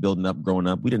kids, building up, growing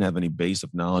up. We didn't have any base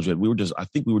of knowledge. I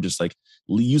think we were just like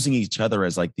using each other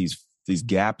as like these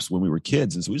gaps when we were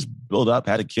kids. And so we just built up,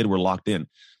 had a kid, we're locked in.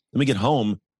 Then we get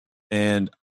home and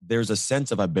there's a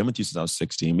sense of, I've been with you since I was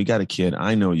 16. We got a kid.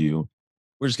 I know you.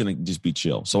 We're just going to just be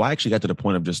chill. So I actually got to the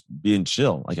point of just being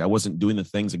chill. Like I wasn't doing the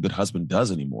things a good husband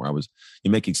does anymore.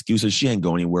 You make excuses. She ain't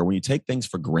going anywhere. When you take things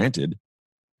for granted,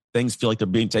 things feel like they're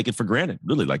being taken for granted.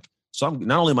 Really, so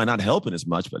not only am I not helping as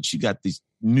much, but she got these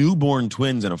newborn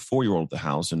twins and a 4-year-old at the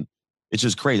house. And it's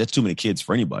just crazy. That's too many kids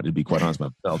for anybody, to be quite honest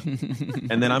with myself.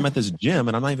 And then I'm at this gym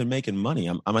and I'm not even making money.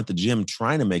 I'm at the gym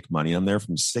trying to make money. I'm there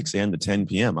from 6 a.m. to 10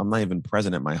 p.m. I'm not even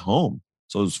present at my home.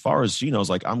 So as far as she knows,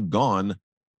 like I'm gone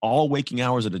all waking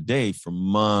hours of the day for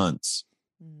months.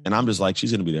 And I'm just like,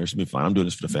 she's going to be there. She'll be fine. I'm doing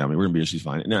this for the family. We're going to be here. She's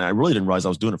fine. And I really didn't realize I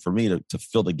was doing it for me to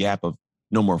fill the gap of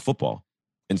no more football.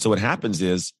 And so what happens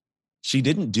is she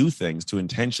didn't do things to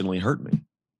intentionally hurt me.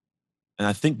 And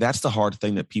I think that's the hard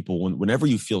thing that people, whenever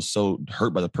you feel so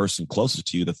hurt by the person closest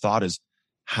to you, the thought is,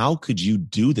 how could you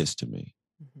do this to me?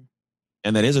 Mm-hmm.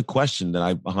 And that is a question that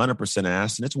I 100%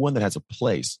 asked, and it's one that has a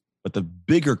place. But the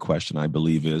bigger question, I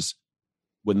believe, is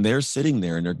when they're sitting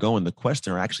there and they're going, the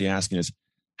question they're actually asking is,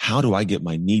 how do I get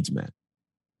my needs met?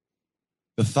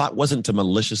 The thought wasn't to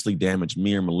maliciously damage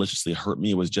me or maliciously hurt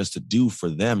me. It was just to do for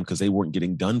them because they weren't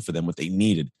getting done for them what they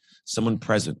needed. Someone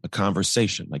present, a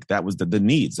conversation. Like that was the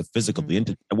needs, the physical, the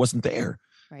intimate. It wasn't there.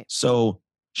 Right. So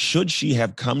should she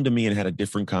have come to me and had a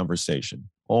different conversation?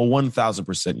 Oh,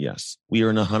 1,000% yes. We are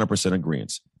in 100%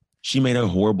 agreement. She made a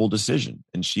horrible decision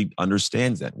and she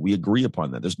understands that. We agree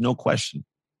upon that. There's no question.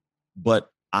 But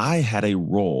I had a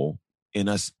role in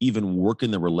us even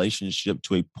working the relationship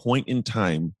to a point in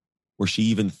time where she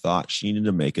even thought she needed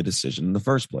to make a decision in the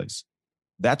first place.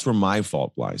 That's where my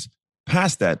fault lies.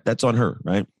 Past that, that's on her,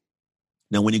 right?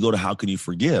 Now, when you go to how can you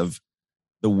forgive,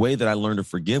 the way that I learned to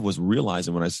forgive was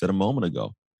realizing what I said a moment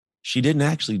ago. She didn't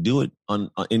actually do it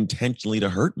intentionally to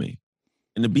hurt me.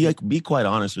 And to be quite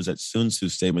honest, there's that Sun Tzu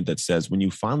statement that says, when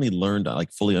you finally learn to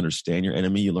fully understand your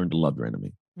enemy, you learn to love your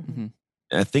enemy. Mm-hmm.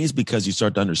 And I think it's because you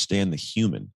start to understand the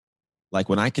human. Like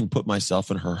when I can put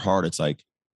myself in her heart, it's like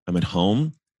I'm at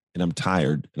home and I'm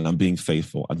tired and I'm being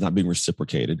faithful. I'm not being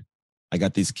reciprocated. I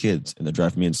got these kids and they're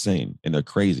driving me insane and they're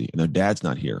crazy and their dad's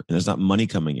not here and there's not money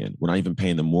coming in. We're not even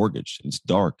paying the mortgage and it's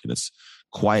dark and it's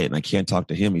quiet and I can't talk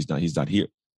to him. He's not here.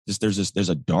 There's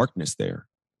a darkness there.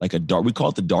 We call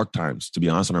it the dark times, to be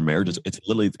honest, in our marriage. It's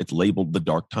labeled the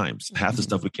dark times. Half the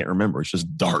stuff we can't remember. It's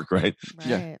just dark, right?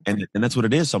 Yeah. And that's what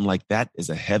it is. So I'm like, that is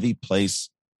a heavy place.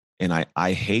 And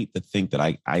I hate to think that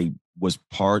I was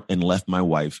part and left my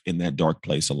wife in that dark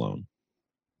place alone.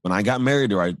 When I got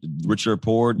married, or rich or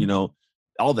poor,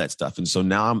 all that stuff. And so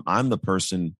now I'm the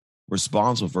person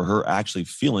responsible for her actually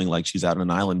feeling like she's out on an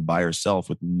island by herself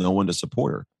with no one to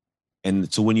support her.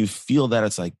 And so when you feel that,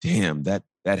 it's like, damn, that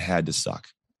had to suck.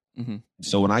 Mm-hmm.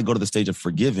 So when I go to the stage of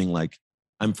forgiving, like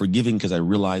I'm forgiving because I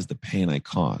realize the pain I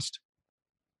caused.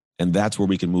 And that's where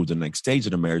we can move to the next stage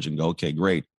of the marriage and go, okay,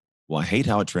 great. Well, I hate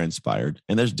how it transpired.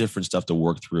 And there's different stuff to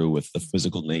work through with the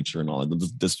physical nature and all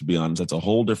that. This, to be honest, that's a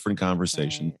whole different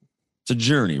conversation. Right. It's a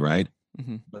journey, right?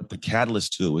 Mm-hmm. But the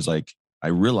catalyst to it was like, I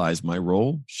realized my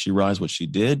role. She realized what she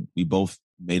did. We both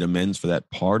made amends for that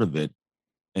part of it.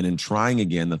 And in trying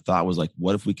again, the thought was like,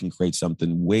 what if we can create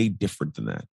something way different than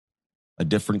that? A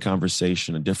different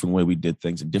conversation, a different way we did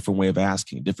things, a different way of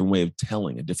asking, a different way of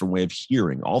telling, a different way of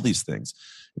hearing, all these things.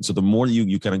 And so the more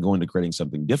you kind of go into creating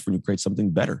something different, you create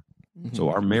something better. Mm-hmm. So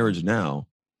our marriage now,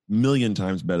 1,000,000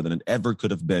 times better than it ever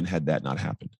could have been had that not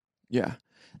happened. Yeah,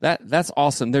 that's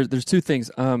awesome. There's two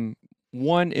things.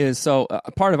 One is, so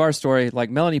a part of our story, like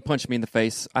Melanie punched me in the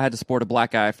face. I had to sport a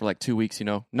black eye for like 2 weeks,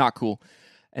 not cool.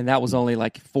 And that was only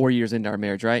like 4 years into our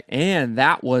marriage, right? And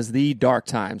that was the dark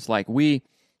times. Like we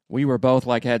were both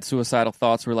like had suicidal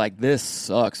thoughts. We're like, this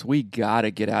sucks. We got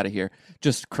to get out of here.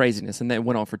 Just craziness. And that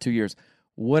went on for 2 years.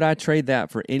 Would I trade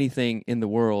that for anything in the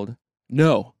world?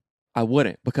 No, I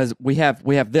wouldn't, because we have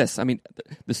this. I mean,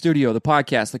 the studio, the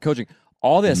podcast, the coaching,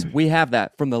 all this, we have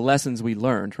that from the lessons we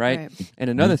learned, right? And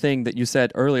another thing that you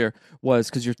said earlier was,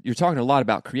 because you're talking a lot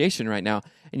about creation right now,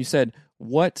 and you said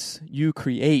what you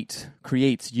create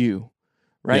creates you,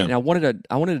 right? Yeah. And I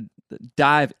wanted to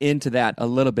dive into that a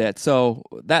little bit. So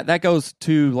that goes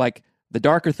to like the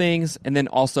darker things and then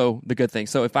also the good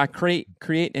things. So if I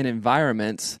create an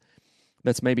environment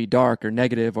that's maybe dark or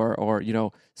negative or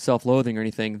self-loathing or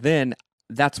anything, then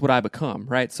that's what I become,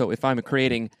 right? So if I'm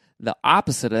creating the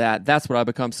opposite of that, that's what I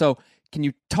become. So can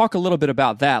you talk a little bit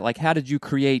about that? Like, how did you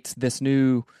create this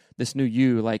new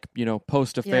you, like,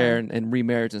 post-affair and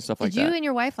remarriage and stuff like that? Did you and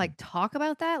your wife like talk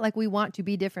about that? Like, we want to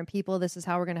be different people. This is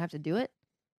how we're going to have to do it.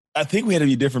 I think we had to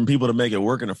be different people to make it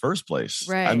work in the first place.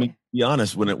 Right. I mean, to be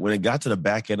honest, when it got to the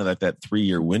back end of that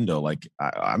 3-year window, like,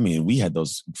 I mean, we had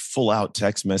those full out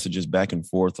text messages back and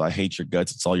forth. I hate your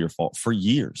guts. It's all your fault for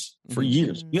years. For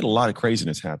years. We had a lot of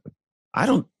craziness happen. I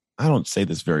don't say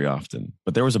this very often,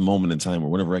 but there was a moment in time where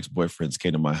one of her ex-boyfriends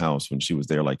came to my house when she was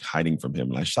there, like hiding from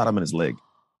him, and I shot him in his leg.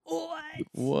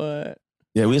 What?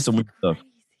 Yeah, we had some weird stuff.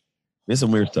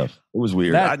 It was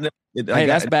weird.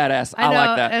 That's badass. I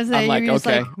like that. I'm like,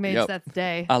 okay, like, that's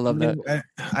day. I love that.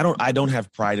 I don't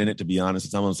have pride in it, to be honest.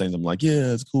 It's one of those things I'm like,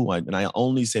 yeah, it's cool. And I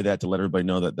only say that to let everybody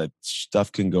know that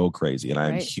stuff can go crazy, and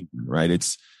I'm human,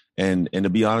 right? And to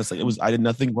be honest, like, I did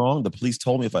nothing wrong. The police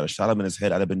told me if I'd have shot him in his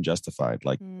head, I'd have been justified.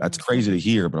 Like, that's crazy to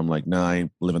hear, but I'm like, nah, I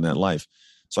ain't living that life.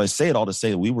 So I say it all to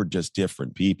say that we were just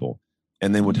different people.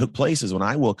 And then what took place is when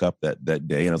I woke up that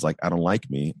day and I was like, I don't like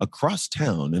me, across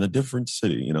town in a different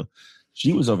city,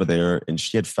 she was over there and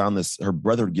she had found her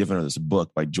brother had given her this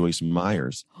book by Joyce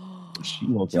Myers. She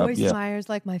woke up. Joyce Myers,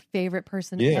 like my favorite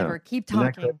person ever. Keep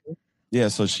talking. Yeah,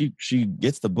 so she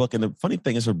gets the book, and the funny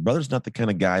thing is her brother's not the kind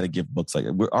of guy to give books like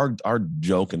our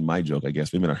joke and my joke, I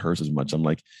guess, maybe not hers as much. I'm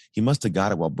like, he must have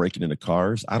got it while breaking into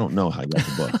cars. I don't know how he got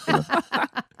the book.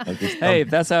 Like, hey,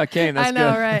 if that's how it came, that's I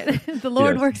know, good. right? The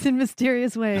Lord works in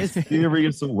mysterious ways.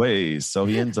 Mysterious ways. So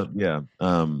he ends up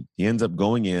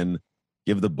going in,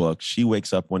 give the book. She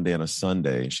wakes up one day on a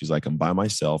Sunday. She's like, I'm by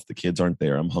myself. The kids aren't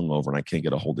there. I'm hungover and I can't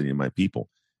get a hold of any of my people.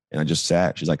 And I just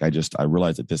sat. She's like, I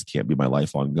realized that this can't be my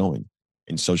life ongoing.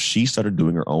 And so she started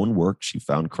doing her own work. She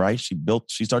found Christ.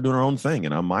 She started doing her own thing.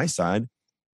 And on my side,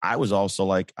 I was also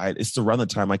like, it's around the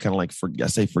time I kind of like,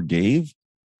 forgave.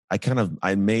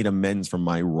 I made amends for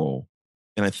my role.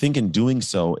 And I think in doing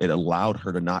so, it allowed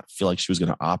her to not feel like she was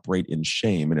going to operate in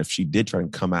shame. And if she did try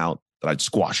and come out, that I'd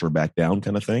squash her back down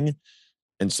kind of thing.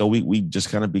 And so we just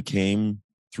kind of became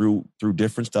through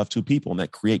different stuff, two people. And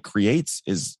that creates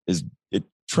is it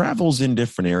travels in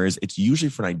different areas. It's usually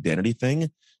for an identity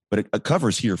thing, but it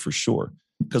covers here for sure.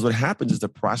 Because what happens is the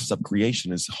process of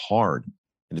creation is hard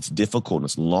and it's difficult and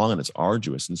it's long and it's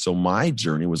arduous. And so my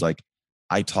journey was like,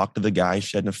 I talked to the guy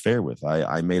she had an affair with.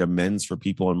 I made amends for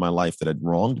people in my life that had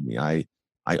wronged me. I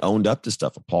owned up to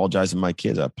stuff, apologized to my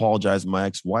kids. I apologized to my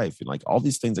ex-wife, and like all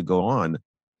these things that go on.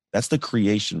 That's the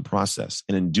creation process.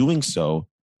 And in doing so,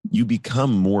 you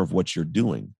become more of what you're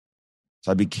doing.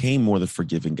 So I became more the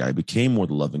forgiving guy, became more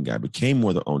the loving guy, became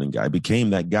more the owning guy, became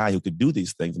that guy who could do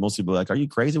these things. Most people are like, are you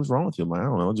crazy? What's wrong with you? I'm like, I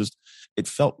don't know. It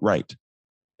felt right.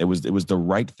 It was the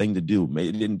right thing to do.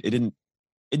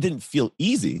 It didn't feel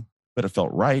easy, but it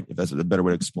felt right, if that's a better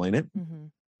way to explain it.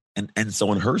 Mm-hmm. And so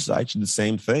on her side, she did the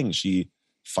same thing. She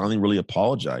finally really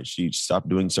apologized. She stopped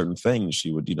doing certain things.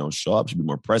 She would, show up. She'd be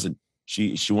more present.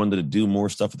 She wanted to do more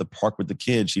stuff at the park with the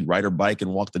kids. She'd ride her bike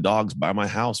and walk the dogs by my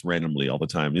house randomly all the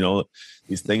time.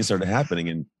 These things started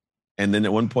happening. And then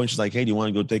at one point she's like, hey, do you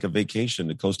want to go take a vacation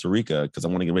to Costa Rica? Because I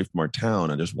want to get away from our town.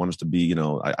 I just want us to be,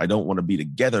 I don't want to be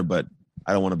together, but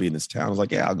I don't want to be in this town. I was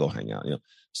like, yeah, I'll go hang out.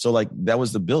 So like that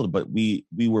was the build. But we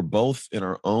were both in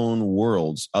our own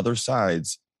worlds, other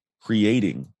sides,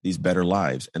 creating these better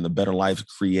lives, and the better lives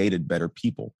created better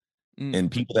people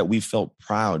and people that we felt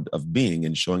proud of being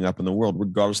and showing up in the world,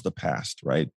 regardless of the past.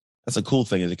 Right. That's a cool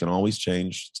thing, is it can always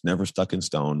change. It's never stuck in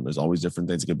stone. There's always different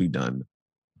things that can be done.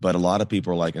 But a lot of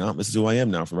people are like, oh, this is who I am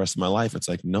now for the rest of my life. It's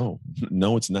like, no,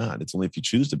 it's not. It's only if you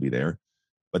choose to be there.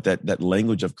 But that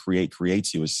language of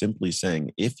creates you is simply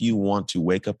saying, if you want to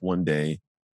wake up one day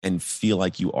and feel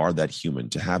like you are that human,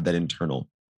 to have that internal,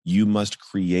 you must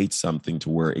create something to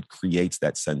where it creates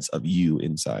that sense of you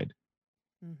inside.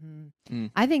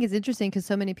 I think it's interesting because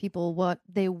so many people,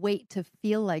 they wait to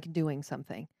feel like doing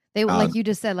something. They, like you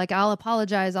just said, like, I'll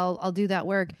apologize, I'll do that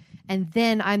work. And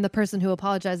then I'm the person who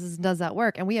apologizes and does that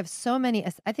work. And we have so many,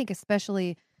 I think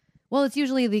especially, well, it's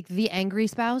usually like the angry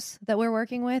spouse that we're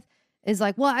working with is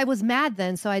like, well, I was mad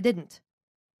then, so I didn't.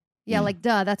 Yeah, like,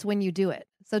 duh, that's when you do it.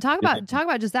 So talk about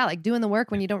just that, like doing the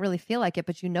work when you don't really feel like it,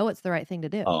 but you know it's the right thing to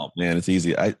do. Oh, man, it's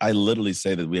easy. I literally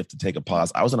say that we have to take a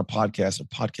pause. I was on a podcast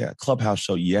Clubhouse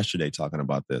show yesterday talking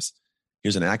about this.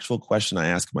 Here's an actual question I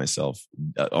ask myself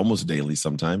almost daily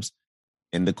sometimes.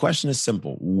 And the question is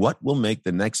simple. What will make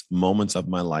the next moments of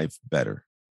my life better?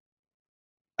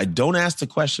 I don't ask the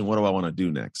question, what do I want to do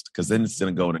next? Because then it's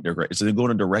going to go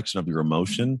in a direction of your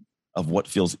emotion of what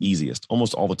feels easiest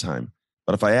almost all the time.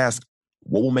 But if I ask,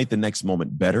 what will make the next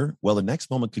moment better? Well, the next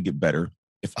moment could get better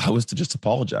if I was to just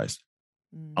apologize.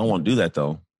 I don't want to do that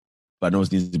though, but I know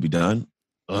it needs to be done.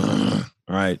 All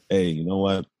right. Hey, you know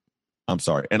what? I'm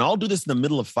sorry. And I'll do this in the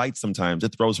middle of fights sometimes.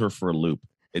 It throws her for a loop.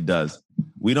 It does.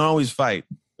 We don't always fight.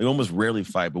 We almost rarely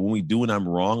fight. But when we do and I'm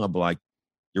wrong, I'll be like,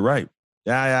 you're right.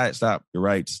 Yeah, stop. You're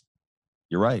right.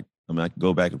 You're right. I mean, I can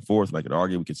go back and forth. I could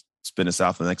argue. We could spin this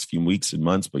out for the next few weeks and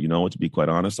months. But you know what? To be quite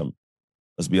honest,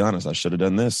 let's be honest. I should have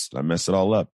done this. I messed it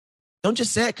all up. Don't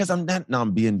just say it because I'm not. No,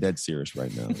 I'm being dead serious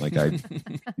right now. Like it's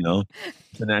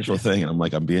a natural thing. And I'm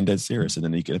like, I'm being dead serious. And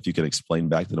then if you can explain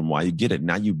back to them why you get it,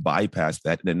 now you bypass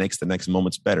that and it makes the next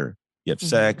moment's better. You have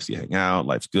sex, you hang out,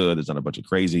 life's good. There's not a bunch of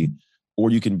crazy. Or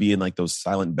you can be in like those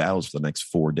silent battles for the next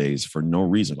 4 days for no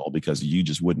reason, all because you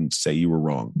just wouldn't say you were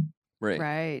wrong.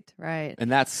 Right.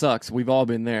 And that sucks. We've all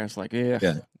been there. It's like,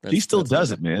 yeah. She still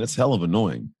does it, man. It's hell of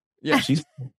annoying. Yeah. She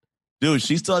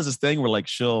still has this thing where like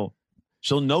she'll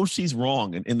know she's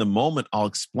wrong. And in the moment, I'll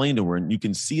explain to her and you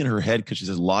can see in her head, because she's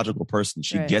a logical person,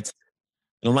 she gets it.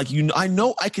 And I'm like, I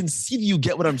know I can see you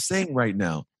get what I'm saying right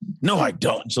now. No, I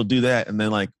don't. And she'll do that. And then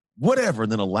like, whatever.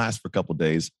 And then it'll last for a couple of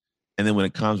days. And then when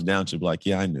it calms down, she'll be like,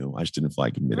 yeah, I knew. I just didn't feel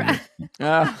like admitting it.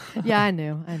 Yeah, I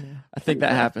knew. I think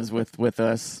that happens with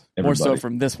us. Everybody. More so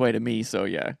from this way to me. So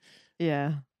yeah.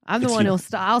 Yeah. I'm the one who'll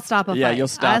I'll stop a fight. Yeah, you'll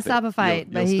stop I'll stop a fight.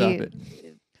 You'll stop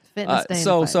it.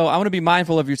 So I want to be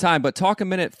mindful of your time, but talk a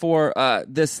minute for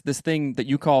this thing that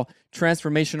you call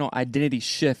transformational identity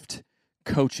shift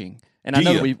coaching. And I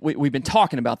know that we've been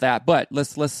talking about that, but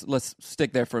let's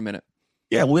stick there for a minute.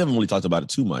 Yeah, we haven't really talked about it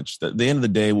too much. At the end of the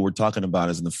day, what we're talking about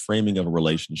is in the framing of a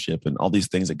relationship and all these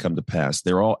things that come to pass.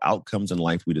 They're all outcomes in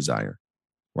life we desire,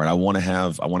 right? I want to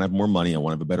have more money. I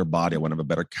want to have a better body. I want to have a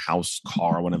better house,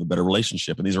 car. I want to have a better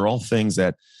relationship. And these are all things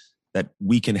that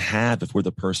we can have if we're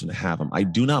the person to have them. I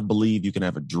do not believe you can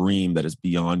have a dream that is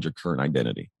beyond your current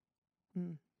identity. I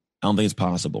don't think it's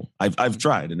possible. I've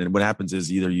tried. And then what happens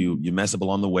is either you mess up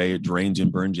along the way, it drains you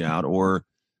and burns you out, or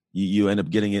you end up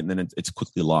getting it and then it's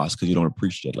quickly lost because you don't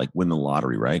appreciate it, like win the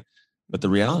lottery, right? But the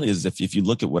reality is if you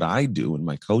look at what I do in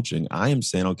my coaching, I am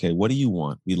saying, okay, what do you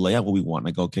want? We lay out what we want. And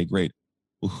I go, okay, great.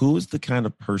 Well, who is the kind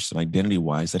of person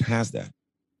identity-wise that has that?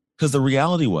 Because the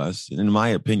reality was, in my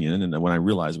opinion, and when I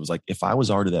realized it was like, if I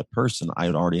was already that person, I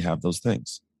would already have those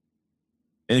things.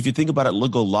 And if you think about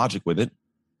it, go logic with it.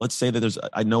 Let's say that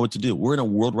I know what to do. We're in a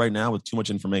world right now with too much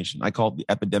information. I call it the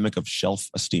epidemic of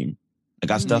self-esteem. I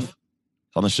got stuff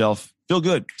on the shelf, feel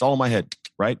good. It's all in my head,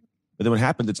 right? But then what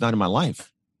happens, it's not in my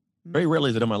life. Very rarely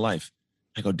is it in my life.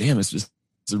 I go, damn, it's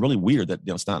really weird that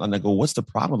it's not. And I go, what's the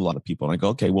problem with a lot of people? And I go,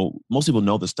 okay, well, most people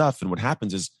know the stuff. And what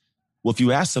happens is, well, if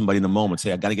you ask somebody in the moment,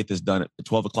 say, I got to get this done at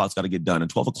 12 o'clock, it's got to get done.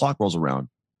 And 12 o'clock rolls around.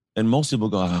 And most people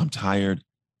go, I'm tired,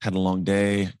 had a long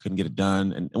day, couldn't get it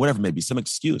done. And whatever it may be, some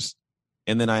excuse.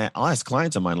 And then I'll ask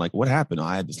clients of mine, like, what happened?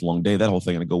 I had this long day, that whole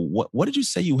thing. And I go, what did you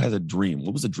say you had a dream?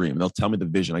 What was the dream? And they'll tell me the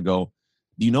vision. I go,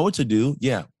 do you know what to do?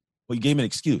 Yeah. Well, you gave me an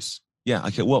excuse. Yeah.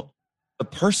 Okay. Well, the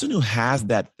person who has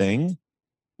that thing,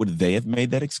 would they have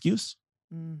made that excuse?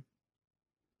 And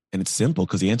it's simple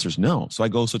because the answer is no. So I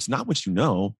go, so it's not what you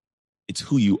know, it's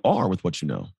who you are with what you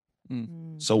know.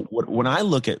 So when I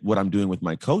look at what I'm doing with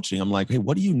my coaching, I'm like, hey,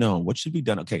 what do you know? What should be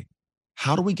done? Okay.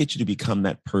 How do we get you to become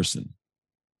that person?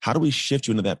 how do we shift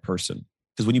you into that person?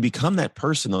 Because when you become that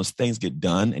person, those things get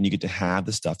done and you get to have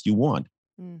the stuff you want.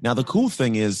 Now, the cool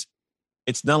thing is,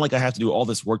 it's not like I have to do all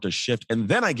this work to shift and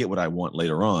then I get what I want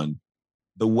later on.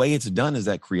 The way it's done is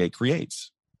that create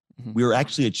creates. We are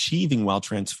actually achieving while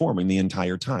transforming the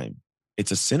entire time.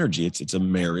 It's a synergy. It's a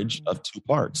marriage of two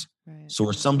parts. Right. So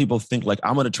where some people think like,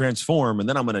 I'm going to transform and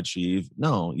then I'm going to achieve.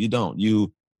 No, you don't.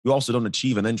 You also don't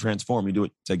achieve and then transform. You do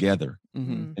it together.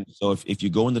 And so if you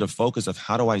go into the focus of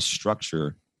how do I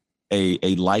structure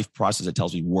a life process that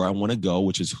tells me where I want to go,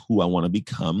 which is who I want to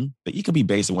become, but you can be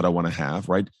based on what I want to have,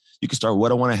 right? You can start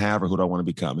what I want to have or who do I want to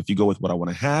become. If you go with what I want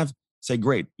to have, say,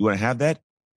 great. You want to have that?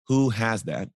 Who has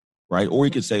that? Right? Or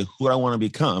you could say, who do I want to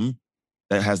become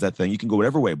that has that thing? You can go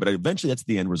whatever way, but eventually that's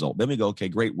the end result. Then we go, okay,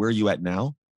 great. Where are you at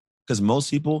now? Because most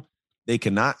people, they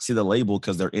cannot see the label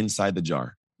because they're inside the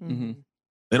jar. They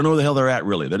don't know where the hell they're at,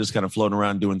 really. They're just kind of floating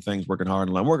around doing things, working hard.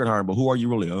 And I'm working hard, but who are you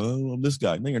really? Oh, I'm this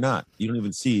guy. No, you're not. You don't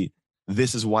even see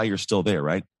this is why you're still there,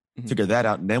 right? Figure that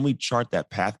out. And then we chart that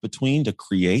path between to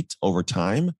create over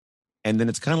time. And then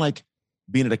it's kind of like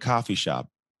being at a coffee shop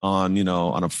on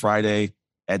a Friday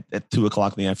at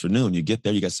 2:00 in the afternoon. You get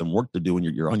there, you got some work to do, and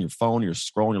you're on your phone, you're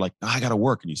scrolling, you're like, I got to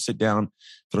work. And you sit down.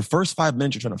 For the first 5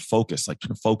 minutes, you're trying to focus.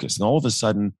 And all of a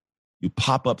sudden, you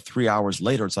pop up 3 hours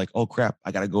later. It's like, oh, crap,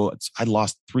 I got to go. I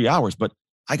lost 3 hours, but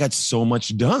I got so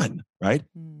much done, right?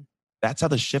 That's how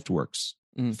the shift works.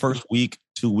 First week,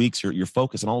 2 weeks, you're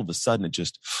focused, and all of a sudden, it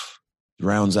just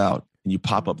drowns out. And you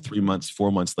pop up 3 months,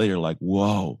 4 months later, like,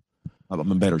 whoa, I'm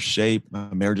in better shape.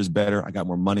 My marriage is better. I got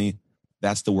more money.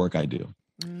 That's the work I do.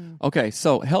 Okay,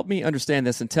 so help me understand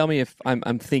this and tell me if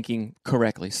I'm thinking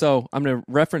correctly. So I'm going to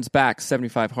reference back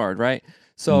 75 Hard, right?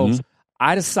 So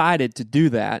I decided to do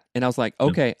that, and I was like,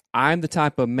 okay, I'm the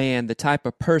type of man, the type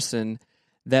of person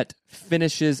that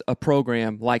finishes a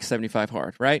program like 75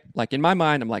 Hard, right? Like in my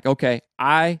mind, I'm like, okay,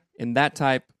 I am that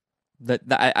type, that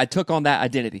I took on that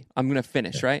identity. I'm going to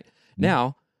finish, right?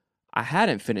 Now, I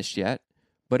hadn't finished yet,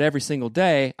 but every single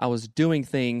day I was doing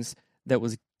things that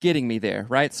was getting me there,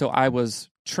 right? So I was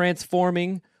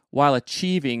transforming while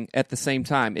achieving at the same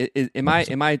time. Am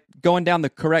I going down the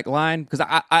correct line? Because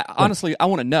I honestly, I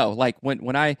want to know, like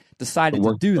when I decided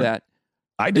to do that.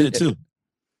 I did it too.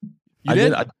 You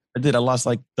did? I did. I lost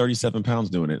like 37 pounds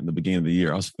doing it in the beginning of the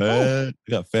year. I was fat.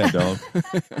 I got fat, dog.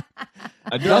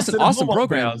 That's an awesome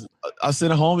program. I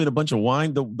sent home in a bunch of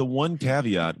wine. The one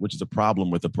caveat, which is a problem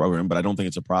with the program, but I don't think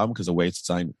it's a problem because the way it's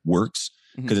designed works,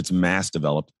 because it's mass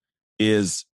developed,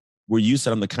 is where you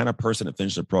said I'm the kind of person that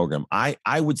finished the program. I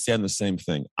would say I'm the same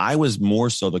thing. I was more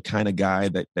so the kind of guy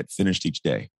that finished each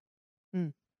day.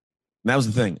 And that was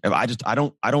the thing. If I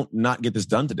don't not get this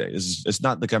done today. It's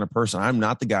not the kind of person. I'm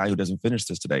not the guy who doesn't finish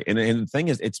this today. And the thing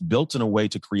is, it's built in a way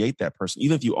to create that person.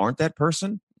 Even if you aren't that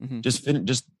person, just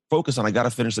focus on, I got to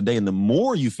finish the day. And the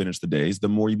more you finish the days, the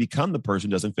more you become the person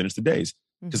who doesn't finish the days.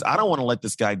 Because I don't want to let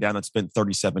this guy down that spent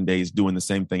 37 days doing the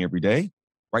same thing every day,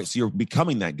 right? So you're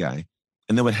becoming that guy.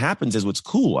 And then what happens is, what's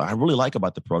cool, I really like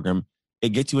about the program, it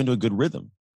gets you into a good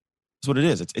rhythm. That's what it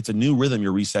is. It's a new rhythm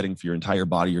you're resetting for your entire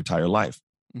body, your entire life.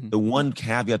 The one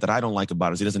caveat that I don't like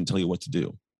about it is he doesn't tell you what to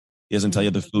do. He doesn't tell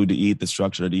you the food to eat, the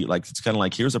structure to eat. Like, it's kind of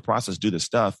like, here's a process, do this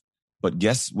stuff, but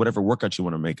guess whatever workout you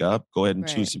want to make up, go ahead and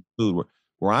choose some food.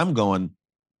 Where I'm going,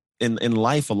 in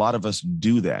life, a lot of us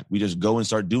do that. We just go and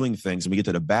start doing things, and we get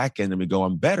to the back end and we go,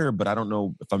 I'm better, but I don't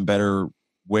know if I'm better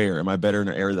where. Am I better in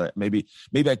an area that maybe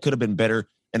I could have been better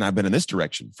and I've been in this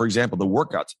direction? For example, the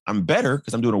workouts. I'm better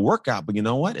because I'm doing a workout, but you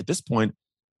know what? At this point,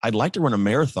 I'd like to run a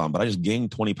marathon, but I just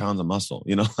gained 20 pounds of muscle,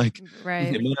 like,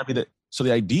 right. It may not be that. So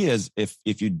the idea is, if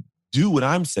you do what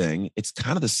I'm saying, it's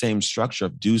kind of the same structure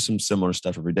of do some similar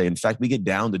stuff every day. In fact, we get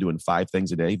down to doing 5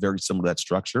 things a day, very similar to that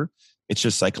structure. It's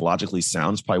just psychologically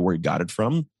sound. It's probably where he got it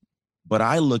from. But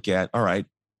I look at, all right,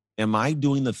 am I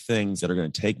doing the things that are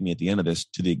going to take me at the end of this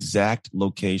to the exact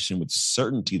location with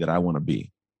certainty that I want to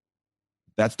be?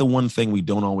 That's the one thing we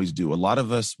don't always do. A lot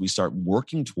of us, we start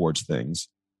working towards things.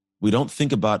 We don't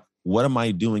think about, what am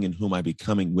I doing and who am I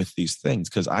becoming with these things?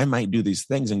 Because I might do these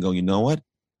things and go, you know what?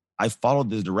 I followed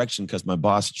this direction because my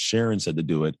boss, Sharon, said to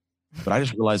do it. But I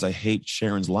just realized I hate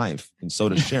Sharon's life. And so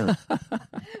does Sharon.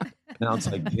 Now it's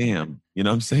like, damn, you know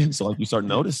what I'm saying? So like, you start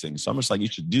noticing. So I'm just like, you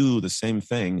should do the same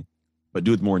thing, but do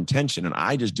it with more intention. And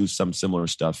I just do some similar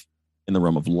stuff in the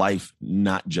realm of life,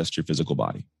 not just your physical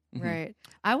body. Right.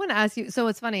 I want to ask you. So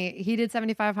it's funny. He did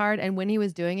 75 hard. And when he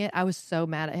was doing it, I was so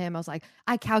mad at him. I was like,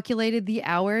 I calculated the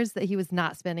hours that he was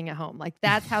not spending at home. Like,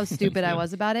 that's how stupid I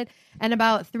was about it. And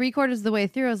about 3/4 of the way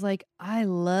through, I was like, I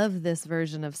love this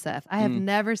version of Seth. I have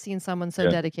never seen someone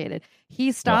so dedicated.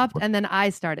 He stopped and then I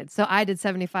started. So I did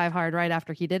 75 hard right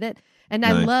after he did it. And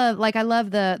I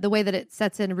love the way that it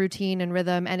sets in routine and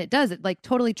rhythm. And it like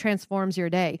totally transforms your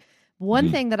day.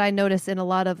 One thing that I notice in a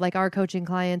lot of like our coaching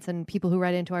clients and people who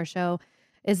write into our show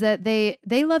is that they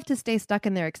love to stay stuck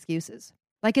in their excuses.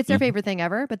 Like it's their favorite thing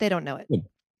ever, but they don't know it.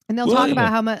 And they'll talk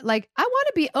about how much like, I want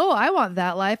to be, I want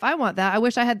that life. I want that. I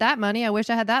wish I had that money. I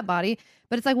wish I had that body.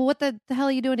 But it's like, well, what the hell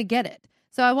are you doing to get it?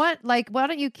 So I want why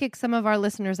don't you kick some of our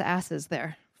listeners' asses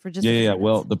there for just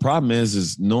Well, the problem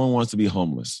is no one wants to be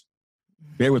homeless.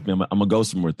 Bear with me. I'm gonna go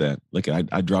somewhere with that. Like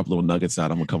I drop little nuggets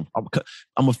out. I'm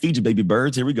gonna feed you, baby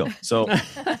birds. Here we go. So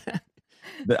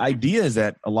the idea is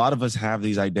that a lot of us have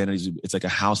these identities. It's like a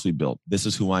house we built. This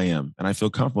is who I am, and I feel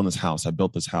comfortable in this house. I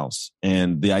built this house,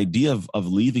 and the idea of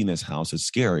leaving this house is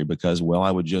scary because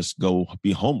I would just go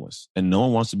be homeless, and no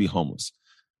one wants to be homeless.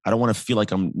 I don't want to feel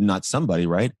like I'm not somebody,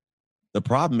 right? The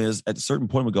problem is at a certain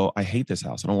point we go, I hate this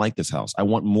house. I don't like this house. I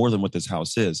want more than what this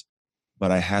house is,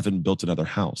 but I haven't built another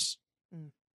house.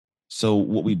 So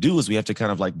what we do is we have to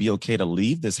kind of like be okay to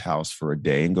leave this house for a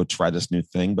day and go try this new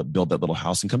thing, but build that little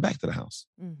house and come back to the house.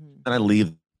 And I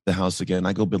leave the house again.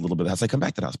 I go build a little bit of the house. I come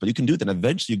back to the house, but you can do that. And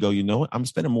eventually you go, you know what? I'm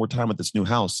spending more time at this new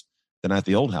house than at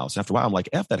the old house. After a while, I'm like,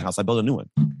 F that house. I build a new one.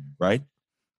 Right.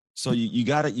 So you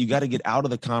gotta get out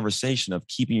of the conversation of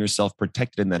keeping yourself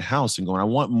protected in that house and going, I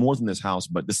want more than this house,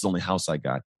 but this is the only house I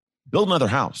got. Build another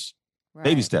house. Right.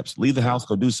 Baby steps. Leave the house,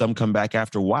 go do something, come back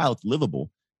after a while. It's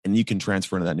livable. And you can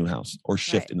transfer into that new house or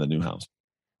shift in the new house.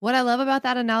 What I love about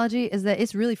that analogy is that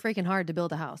it's really freaking hard to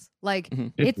build a house. Like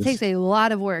it takes a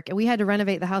lot of work. And we had to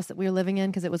renovate the house that we were living in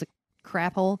because it was a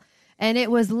crap hole. And it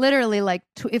was literally like,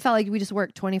 it felt like we just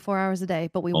worked 24 hours a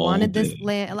day, but we wanted this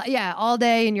land. Yeah, all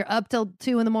day. And you're up till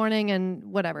 2 a.m. and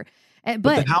whatever.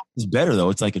 But the house is better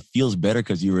though. It's like, it feels better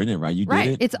because you were in it, right? You did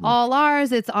it. It's all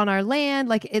ours. It's on our land.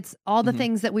 Like it's all the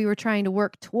things that we were trying to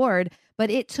work toward, but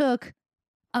it took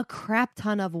a crap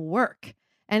ton of work.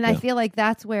 And I feel like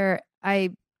that's where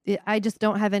I just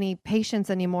don't have any patience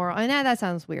anymore. And that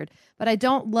sounds weird, but I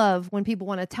don't love when people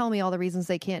want to tell me all the reasons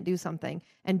they can't do something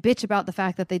and bitch about the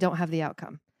fact that they don't have the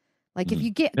outcome. Like if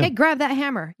you grab that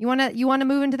hammer, you want to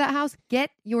move into that house, get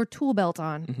your tool belt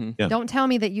on. Don't tell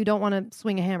me that you don't want to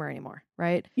swing a hammer anymore.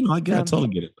 Right. I get it. I totally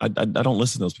get it. I don't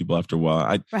listen to those people after a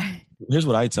while. Here's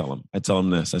what I tell them. I tell them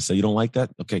this. I say, you don't like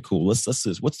that? Okay, cool. Let's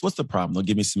this. What's the problem? They'll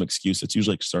give me some excuse. It's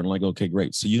usually starting like, okay,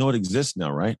 great. So you know it exists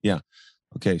now, right? Yeah.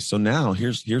 Okay. So now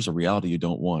here's a reality you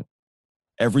don't want.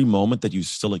 Every moment that you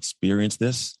still experience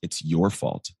this, it's your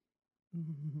fault.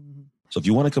 So if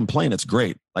you want to complain, it's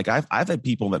great. Like I've had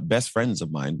people that best friends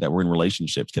of mine that were in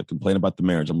relationships kept complaining about the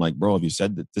marriage. I'm like, bro, have you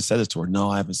said this to her? No,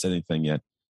 I haven't said anything yet.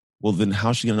 Well, then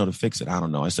how's she going to know to fix it? I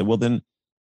don't know. I said, well, then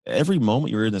every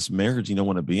moment you're in this marriage, you don't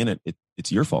want to be in it.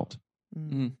 It's your fault.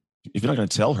 If you're not going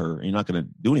to tell her, you're not going to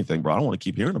do anything, bro. I don't want to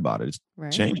keep hearing about it.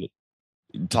 Change it.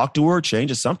 Talk to her,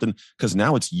 change it, something. Because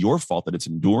now it's your fault that it's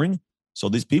enduring. So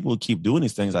these people who keep doing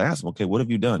these things, I ask them, okay, what have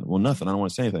you done? Well, nothing. I don't want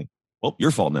to say anything. Well,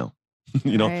 your fault now.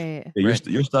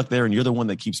 You're stuck there and you're the one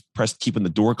that keeps keeping the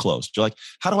door closed. You're like,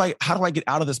 how do I get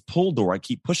out of this pull door? I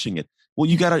keep pushing it. Well,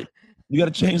 you gotta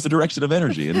change the direction of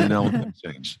energy, and then it'll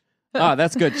change. Oh,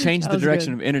 that's good. Change the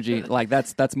direction of energy. Like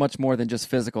that's much more than just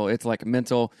physical. It's like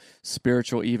mental,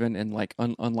 spiritual, even, and like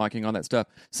unlocking all that stuff.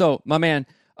 So, my man.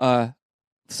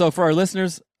 So for our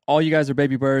listeners, all you guys are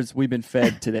baby birds. We've been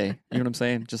fed today. You know what I'm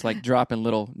saying? Just like dropping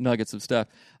little nuggets of stuff.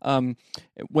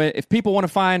 If people want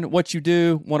to find what you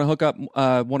do, want to hook up,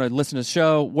 want to listen to the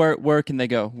show, where can they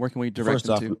go? Where can we direct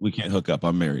them to? First off, we can't hook up.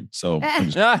 I'm married, so.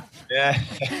 Well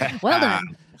done.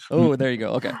 Oh, there you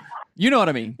go. Okay. You know what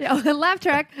I mean. Yeah, laugh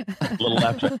track. Little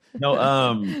laugh track. No,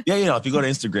 if you go to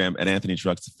Instagram at Anthony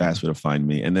Trucks, it's the fast way to find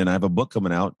me. And then I have a book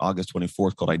coming out August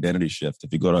 24th called Identity Shift.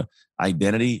 If you go to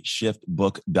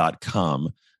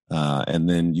identityshiftbook.com, and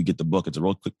then you get the book. It's a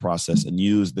real quick process, and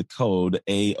use the code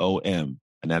AOM,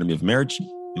 Anatomy of Marriage.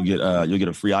 You'll get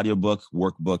a free audiobook,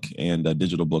 workbook, and a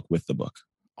digital book with the book.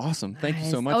 Awesome. Thank you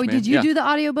so much. Oh, man. Did you do the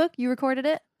audiobook? You recorded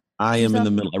it? I am in the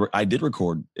middle. I did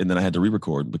record, and then I had to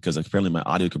re-record because apparently my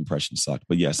audio compression sucked.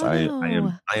 But yes, I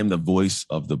am the voice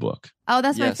of the book. Oh,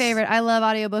 that's my favorite. I love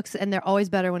audiobooks, and they're always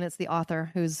better when it's the author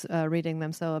who's reading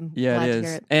them. So I'm glad to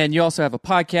hear it. And you also have a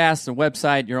podcast, a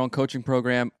website, your own coaching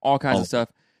program, all kinds of stuff.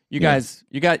 You guys,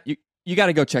 you got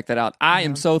to go check that out. I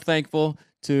am so thankful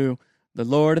to the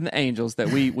Lord and the angels that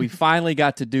we finally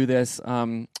got to do this.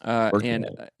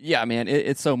 Yeah, man,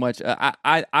 it's so much.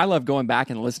 I love going back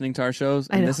and listening to our shows,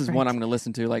 and this is one I'm going to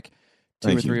listen to like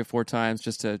two or three or four times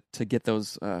just to get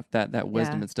those that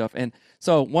wisdom and stuff. And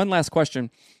so one last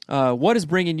question. What is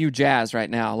bringing you jazz right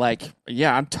now? Like,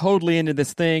 yeah, I'm totally into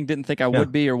this thing. Didn't think I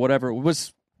would be or whatever. It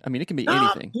was, I mean, it can be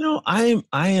anything. I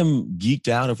am geeked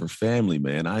out over family,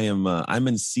 man. I'm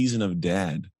in season of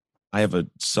dad. I have a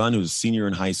son who's a senior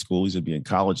in high school. He's going to be in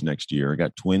college next year. I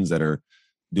got twins that are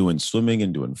doing swimming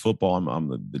and doing football. I'm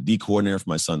the D coordinator for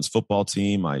my son's football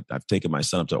team. I've taken my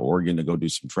son up to Oregon to go do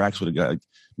some tracks with a guy.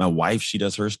 My wife, she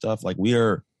does her stuff. Like, we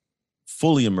are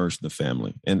fully immersed in the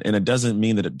family. And it doesn't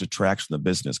mean that it detracts from the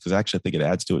business, because actually I think it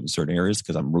adds to it in certain areas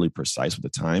because I'm really precise with the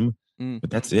time. But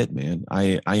that's it, man.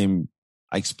 I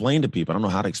explain to people, I don't know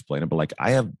how to explain it, but like,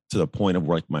 I have to the point of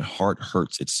where like my heart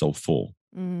hurts. It's so full.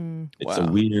 It's a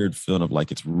weird feeling of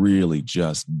like, it's really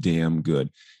just damn good,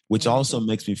 which also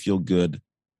makes me feel good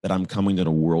that I'm coming to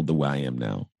the world the way I am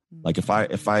now. Like, if I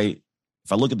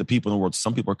look at the people in the world,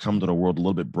 some people are coming to the world a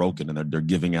little bit broken, and they're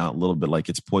giving out a little bit like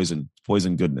it's poison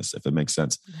goodness, if it makes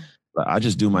sense. But I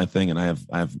just do my thing, and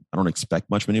I don't expect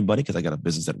much from anybody because I got a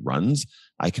business that runs.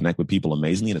 I connect with people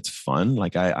amazingly, and it's fun.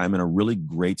 Like, I'm in a really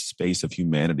great space of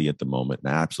humanity at the moment,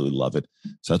 and I absolutely love it.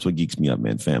 So that's what geeks me up,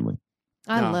 man. Family.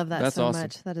 I love that so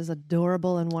much. That is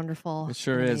adorable and wonderful. It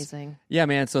sure is. Yeah,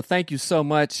 man. So thank you so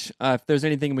much. If there's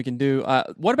anything we can do,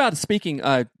 what about speaking?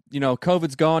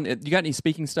 COVID's gone. You got any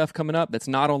speaking stuff coming up that's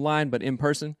not online but in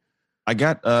person? I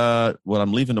got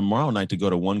I'm leaving tomorrow night to go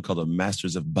to one called the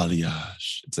Masters of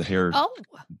Balayage. It's a hair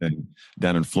thing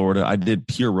down in Florida. I did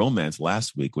Pure Romance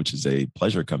last week, which is a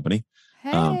pleasure company.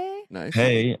 Nice.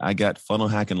 Hey, I got Funnel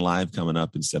Hacking Live coming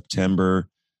up in September.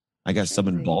 I got some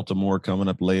in Baltimore coming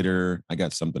up later. I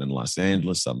got something in Los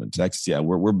Angeles, something in Texas. Yeah,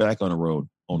 we're back on the road.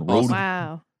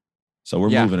 Wow. So we're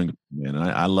moving, man. And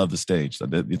I love the stage. So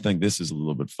you think this is a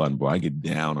little bit fun, boy? I get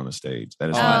down on a stage. That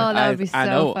is fun. That would be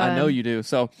so fun. I know you do.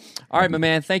 So, all right, my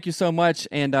man. Thank you so much.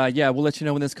 And we'll let you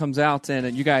know when this comes out.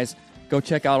 And you guys go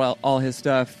check out all his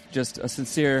stuff. Just a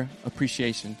sincere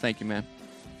appreciation. Thank you, man.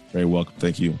 Very welcome.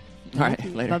 Thank you. All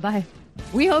right, later. Bye-bye.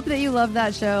 We hope that you loved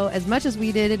that show as much as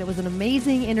we did. It was an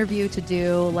amazing interview to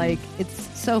do. Like,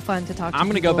 it's so fun to talk to I'm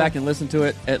going to go back and listen to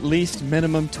it at least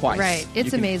minimum twice. Right.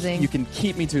 It's amazing. You can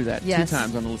keep me to that. Yes. 2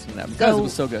 times I'm going to listen to that because it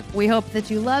was so good. We hope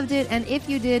that you loved it. And if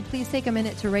you did, please take a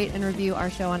minute to rate and review our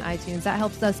show on iTunes. That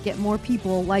helps us get more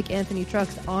people like Anthony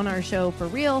Trucks on our show for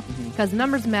real, because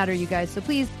numbers matter, you guys. So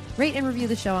please rate and review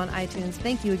the show on iTunes.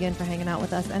 Thank you again for hanging out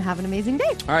with us, and have an amazing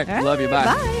day. All right. Love you. Bye.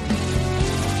 Bye.